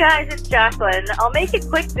 Hey guys, it's Jacqueline. I'll make it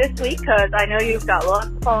quick this week because I know you've got lots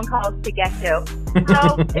of phone calls to get to.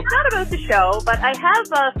 So it's not about the show, but I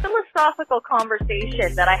have a philosophical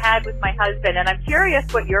conversation that I had with my husband, and I'm curious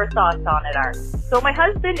what your thoughts on it are. So my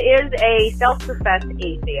husband is a self-professed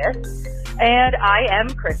atheist, and I am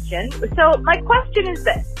Christian. So my question is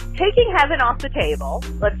this. Taking heaven off the table,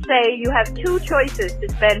 let's say you have two choices to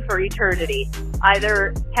spend for eternity.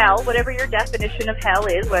 Either hell, whatever your definition of hell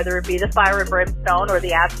is, whether it be the fire and brimstone or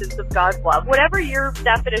the absence of God's love, whatever your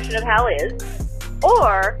definition of hell is,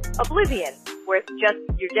 or oblivion, where it's just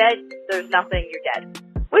you're dead, there's nothing, you're dead.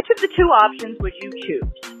 Which of the two options would you choose?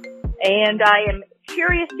 And I am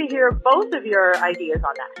curious to hear both of your ideas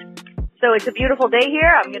on that. So it's a beautiful day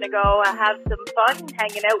here. I'm going to go have some fun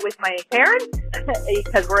hanging out with my parents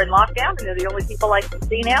because we're in lockdown and they're the only people I can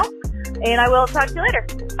see now. And I will talk to you later.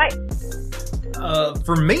 Bye.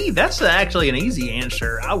 For me, that's actually an easy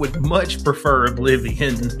answer. I would much prefer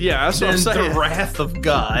oblivion. Yeah, that's what I'm saying. The wrath of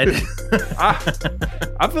God.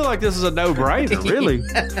 I feel like this is a no-brainer, really.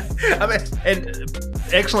 Yeah. I mean,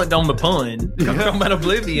 and excellent on the pun. Talking about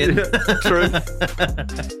oblivion. True.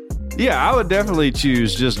 Yeah, I would definitely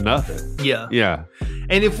choose just nothing. Yeah. Yeah.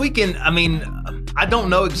 And if we can, I mean, I don't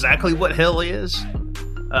know exactly what hell is.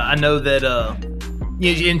 I know that,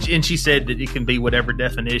 and she said that it can be whatever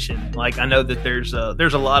definition. Like, I know that there's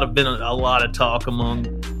been a lot of talk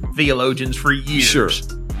among theologians for years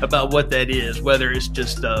about what that is, whether it's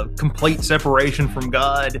just a complete separation from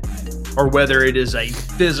God or whether it is a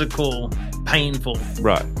physical, painful,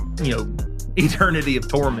 eternity of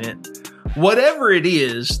torment. Whatever it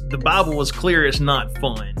is, the Bible is clear it's not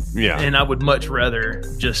fun. Yeah. And I would much rather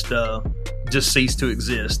just cease to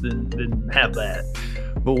exist than have that.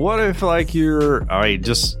 But what if, like,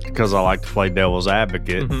 just because I like to play devil's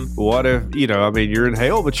advocate, what if, you're in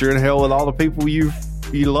hell, but you're in hell with all the people you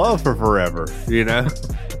love for forever,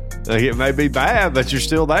 Like, it may be bad, but you're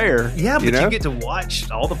still there. Yeah, but you get to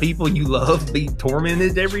watch all the people you love be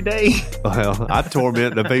tormented every day. Well, I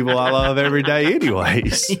torment the people I love every day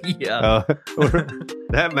anyways. Yeah.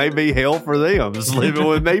 That may be hell for them, just living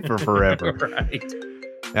with me for forever. Right.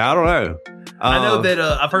 I don't know. I know that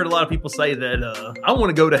I've heard a lot of people say that I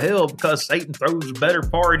want to go to hell because Satan throws a better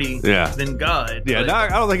party than God. Yeah, I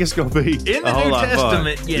don't think it's going to be in the New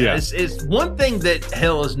Testament. Yeah, it's one thing that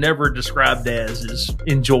hell is never described as is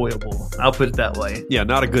enjoyable. I'll put it that way. Yeah,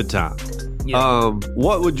 not a good time. Yeah.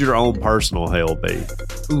 What would your own personal hell be?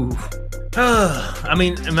 Ooh. I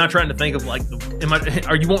mean, am I trying to think of like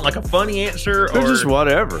are you want like a funny answer or just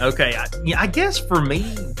whatever? Okay, I guess for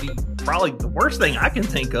me, probably the worst thing I can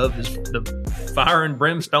think of is the fire and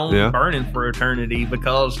brimstone burning for eternity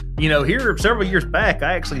because, here several years back,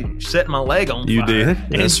 I actually set my leg on fire. You did?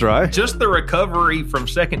 That's right. Just the recovery from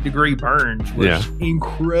second-degree burns was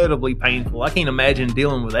incredibly painful. I can't imagine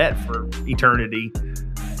dealing with that for eternity.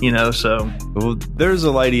 So. Well, there's a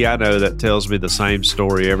lady I know that tells me the same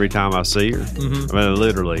story every time I see her. Mm-hmm. I mean,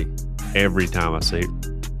 literally every time I see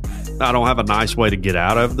her. I don't have a nice way to get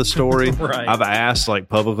out of the story. Right. I've asked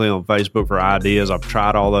publicly on Facebook for ideas. I've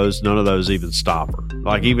tried all those. None of those even stop her.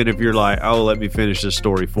 Like, even if you're like, oh, let me finish this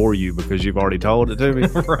story for you because you've already told it to me.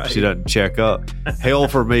 Right. She doesn't check up. Hell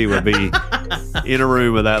for me would be in a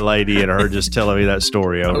room with that lady and her just telling me that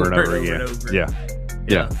story over and over again.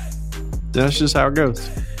 Yeah. That's just how it goes.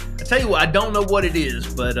 I tell you what, I don't know what it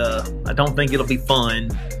is, but I don't think it'll be fun.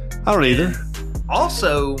 I don't either.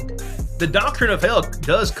 Also, the doctrine of hell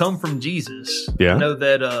does come from Jesus. Yeah. I know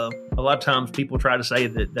that a lot of times people try to say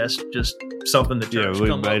that that's just something the church we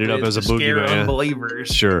come made up it up with as a to scare boogeyman. Unbelievers.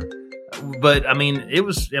 Sure. But I mean, it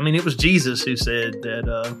was Jesus who said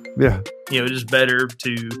that, it is better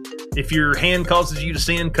to, if your hand causes you to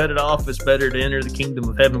sin, cut it off. It's better to enter the kingdom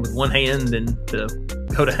of heaven with one hand than to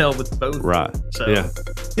go to hell with both. Right. So,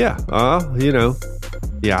 yeah.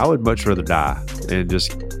 I would much rather die and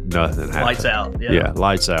just nothing happen. Lights out. Yeah,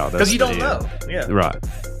 lights out. Because you don't know. Yeah. Right.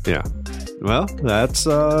 Yeah. Well, that's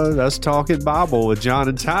Talking Bible with John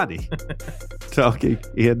and Tiny. Talking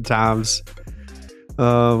end times.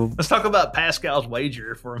 Let's talk about Pascal's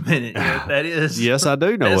wager for a minute. You know what that is? Yes, I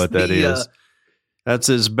do know what that is. That's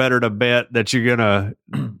it's better to bet that you're gonna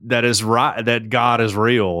that is right, that God is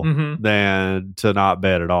real, than to not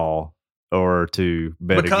bet at all, or to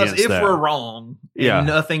bet because against if that. we're wrong and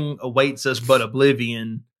nothing awaits us but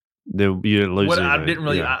oblivion, then you didn't lose. I didn't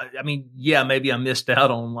really. Maybe I missed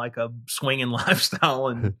out on like a swinging lifestyle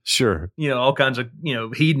and sure, all kinds of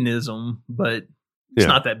hedonism, but it's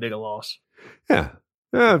not that big a loss. Yeah.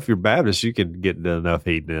 If you're Baptist, you can get into enough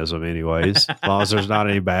hedonism anyways, as long as there's not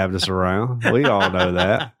any Baptists around. We all know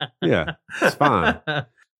that. Yeah, it's fine.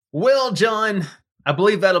 Well, John, I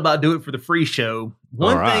believe that'll about do it for the free show.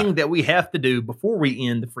 One thing that we have to do before we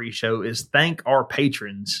end the free show is thank our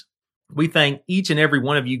patrons. We thank each and every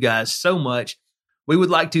one of you guys so much. We would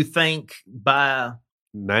like to thank by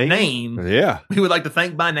name. Yeah. We would like to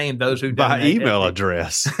thank by name those who by email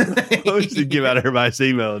address. We should give out everybody's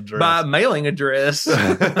email address. By mailing address.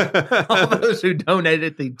 All those who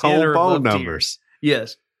donated the 10 or phone above numbers.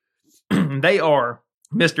 Tiers. Yes. They are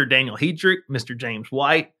Mr. Daniel Hedrick, Mr. James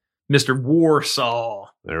White, Mr. Warsaw.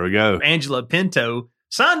 There we go. Angela Pinto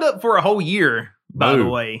signed up for a whole year, by the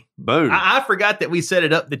way. Boom. I forgot that we set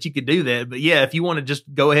it up that you could do that. But yeah, if you want to just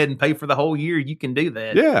go ahead and pay for the whole year, you can do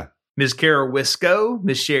that. Yeah. Ms. Carol Wisco,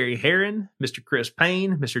 Ms. Sherry Heron, Mr. Chris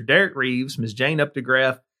Payne, Mr. Derek Reeves, Ms. Jane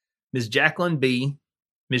Updegraff, Ms. Jacqueline B.,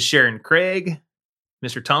 Ms. Sharon Craig,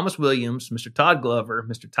 Mr. Thomas Williams, Mr. Todd Glover,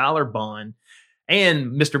 Mr. Tyler Bond,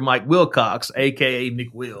 and Mr. Mike Wilcox, a.k.a.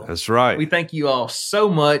 McWill. That's right. We thank you all so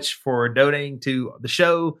much for donating to the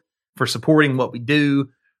show, for supporting what we do,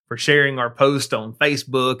 for sharing our posts on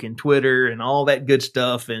Facebook and Twitter and all that good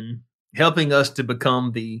stuff, and helping us to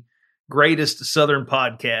become the greatest Southern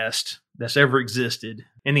podcast that's ever existed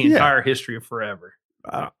in the entire history of forever.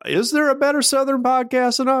 Is there a better Southern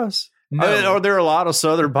podcast than us? No. Are there a lot of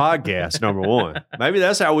Southern podcasts, number one? Maybe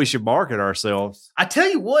that's how we should market ourselves. I tell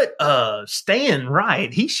you what, Stan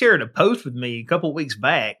Wright, he shared a post with me a couple of weeks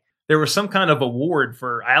back. There was some kind of award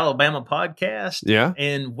for Alabama podcast. Yeah.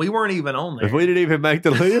 And we weren't even on there. If we didn't even make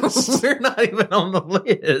the list. We're not even on the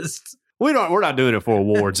list. We're not doing it for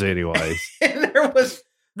awards anyway. And there was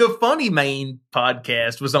the Funny Main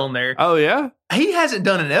podcast was on there. Oh, yeah? He hasn't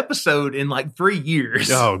done an episode in like 3 years.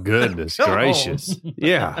 Oh, goodness gracious.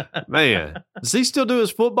 Yeah, man. Does he still do his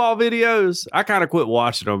football videos? I kind of quit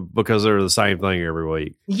watching them because they're the same thing every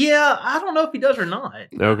week. Yeah, I don't know if he does or not.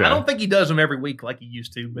 Okay. I don't think he does them every week like he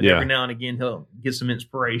used to, but every now and again he'll get some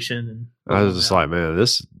inspiration. And I was just like, man,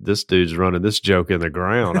 this dude's running this joke in the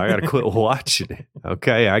ground. I got to quit watching it.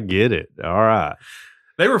 Okay, I get it. All right.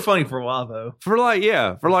 They were funny for a while, though. For like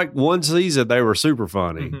one season, they were super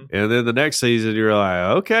funny. Mm-hmm. And then the next season, you're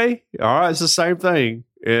like, okay, all right, it's the same thing.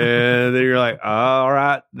 And then you're like, all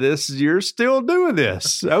right, you're still doing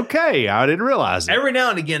this. Okay, I didn't realize it. Every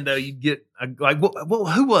now and again, though, you get well,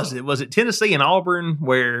 who was it? Was it Tennessee and Auburn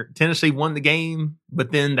where Tennessee won the game,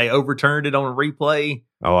 but then they overturned it on a replay?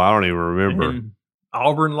 Oh, I don't even remember. And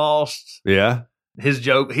Auburn lost. Yeah. His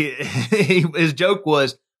joke, his joke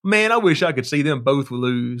was, man, I wish I could see them both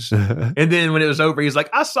lose. And then when it was over, he's like,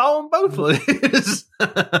 I saw them both lose.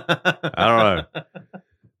 I don't know.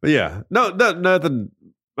 But yeah, no, nothing.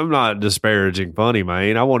 I'm not disparaging Funny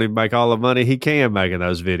Man. I want him to make all the money he can making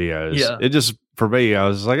those videos. Yeah. It just, for me, I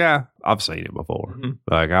was like, I've seen it before. Mm-hmm.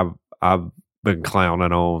 Like I've been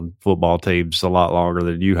clowning on football teams a lot longer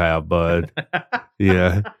than you have, bud.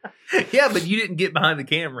 Yeah. Yeah, but you didn't get behind the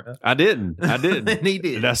camera. I didn't. And he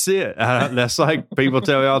did. That's it. That's like people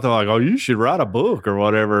tell me all the time, like, oh, you should write a book or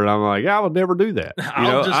whatever. And I'm like, I would never do that.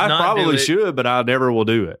 I probably should, but I never will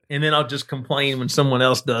do it. And then I'll just complain when someone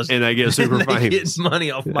else does it. And they get super famous. Get money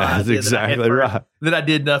off my That's idea exactly right. That I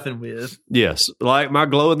did nothing with. Yes. Like my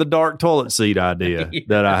glow-in-the-dark toilet seat idea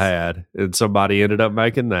that I had. And somebody ended up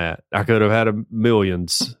making that. I could have had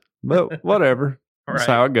millions. But whatever. That's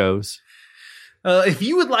how it goes. If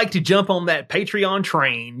you would like to jump on that Patreon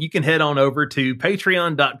train, you can head on over to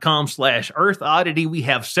patreon.com/Earth Oddity. We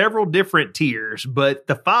have several different tiers, but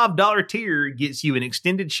the $5 tier gets you an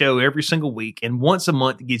extended show every single week, and once a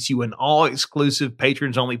month gets you an all-exclusive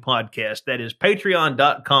patrons-only podcast. That is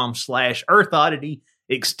patreon.com/Earth Oddity.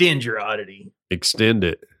 Extend your oddity. Extend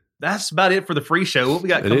it. that's about it for the free show. What we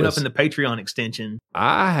got coming up in the Patreon extension?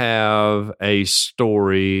 I have a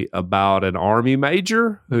story about an Army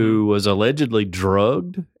major who was allegedly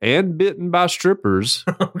drugged and bitten by strippers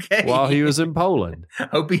while he was in Poland. I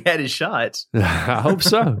hope he had his shots. I hope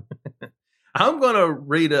so. I'm going to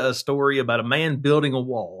read a story about a man building a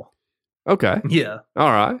wall. Okay. Yeah.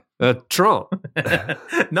 All right. Trump.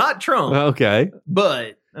 Not Trump. Okay.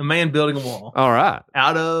 But a man building a wall. All right.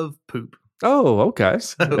 Out of poop. Oh, okay.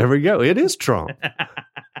 So, there we go. It is Trump.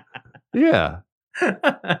 Yeah.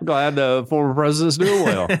 I'm glad the former president's doing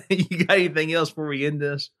well. You got anything else before we end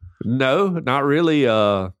this? No, not really.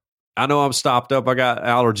 I know I'm stopped up. I got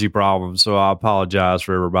allergy problems, so I apologize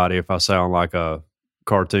for everybody if I sound like a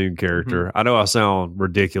cartoon character. Mm-hmm. I know I sound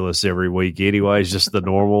ridiculous every week anyway. It's just the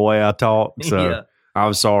normal way I talk. So yeah.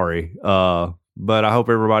 I'm sorry. But I hope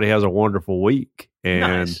everybody has a wonderful week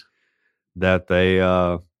and that they,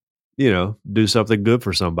 do something good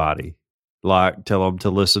for somebody. Like tell them to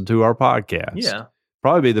listen to our podcast. Yeah.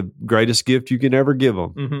 Probably be the greatest gift you can ever give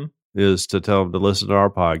them is to tell them to listen to our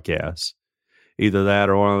podcast. Either that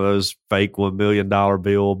or one of those fake $1 million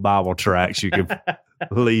bill Bible tracts you can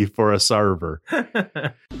leave for a server.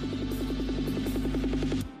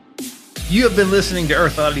 You have been listening to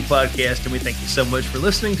Earth Oddity Podcast, and we thank you so much for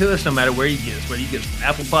listening to us, no matter where you get us. Whether you get us from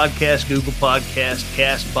Apple Podcasts, Google Podcasts,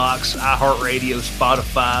 CastBox, iHeartRadio,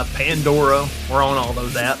 Spotify, Pandora. We're on all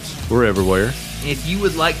those apps. We're everywhere. If you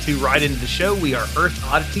would like to write into the show, we are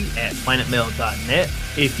earthoddity@planetmail.net.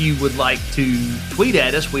 If you would like to tweet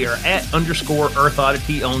at us, we are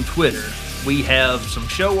 @_earthoddity on Twitter. We have some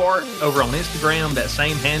show art over on Instagram, that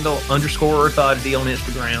same handle, _earthoddity on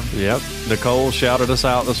Instagram. Yep. Nicole shouted us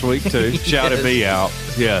out this week, too. Shouted me out.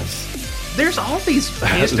 Yes. There's all these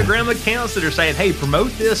Instagram accounts that are saying, hey,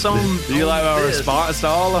 promote this on Do you like our response to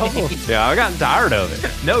all of them? Yeah, I've gotten tired of it.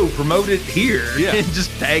 No, promote it here. Yeah. And just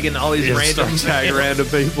tagging all these random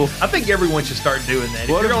people. I think everyone should start doing that. If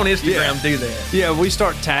you're on Instagram, do that. Yeah, we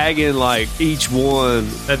start tagging like each one.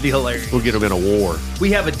 That'd be hilarious. We'll get them in a war.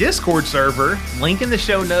 We have a Discord server, link in the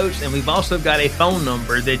show notes, and we've also got a phone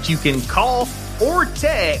number that you can call or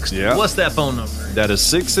text. Yeah. What's that phone number? That is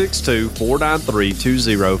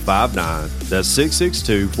 662-493-2059. That's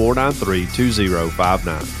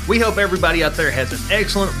 662-493-2059. We hope everybody out there has an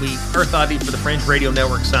excellent week. Earth Oddity for the Fringe Radio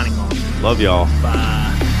Network signing off. Love y'all.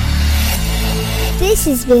 Bye. This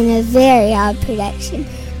has been a very odd production.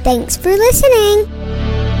 Thanks for listening.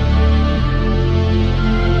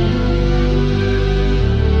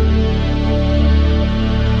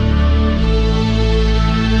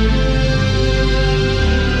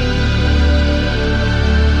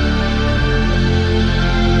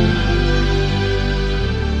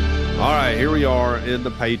 Here we are in the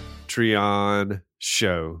Patreon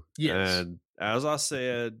show. Yes. And as I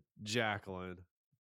said, Jacqueline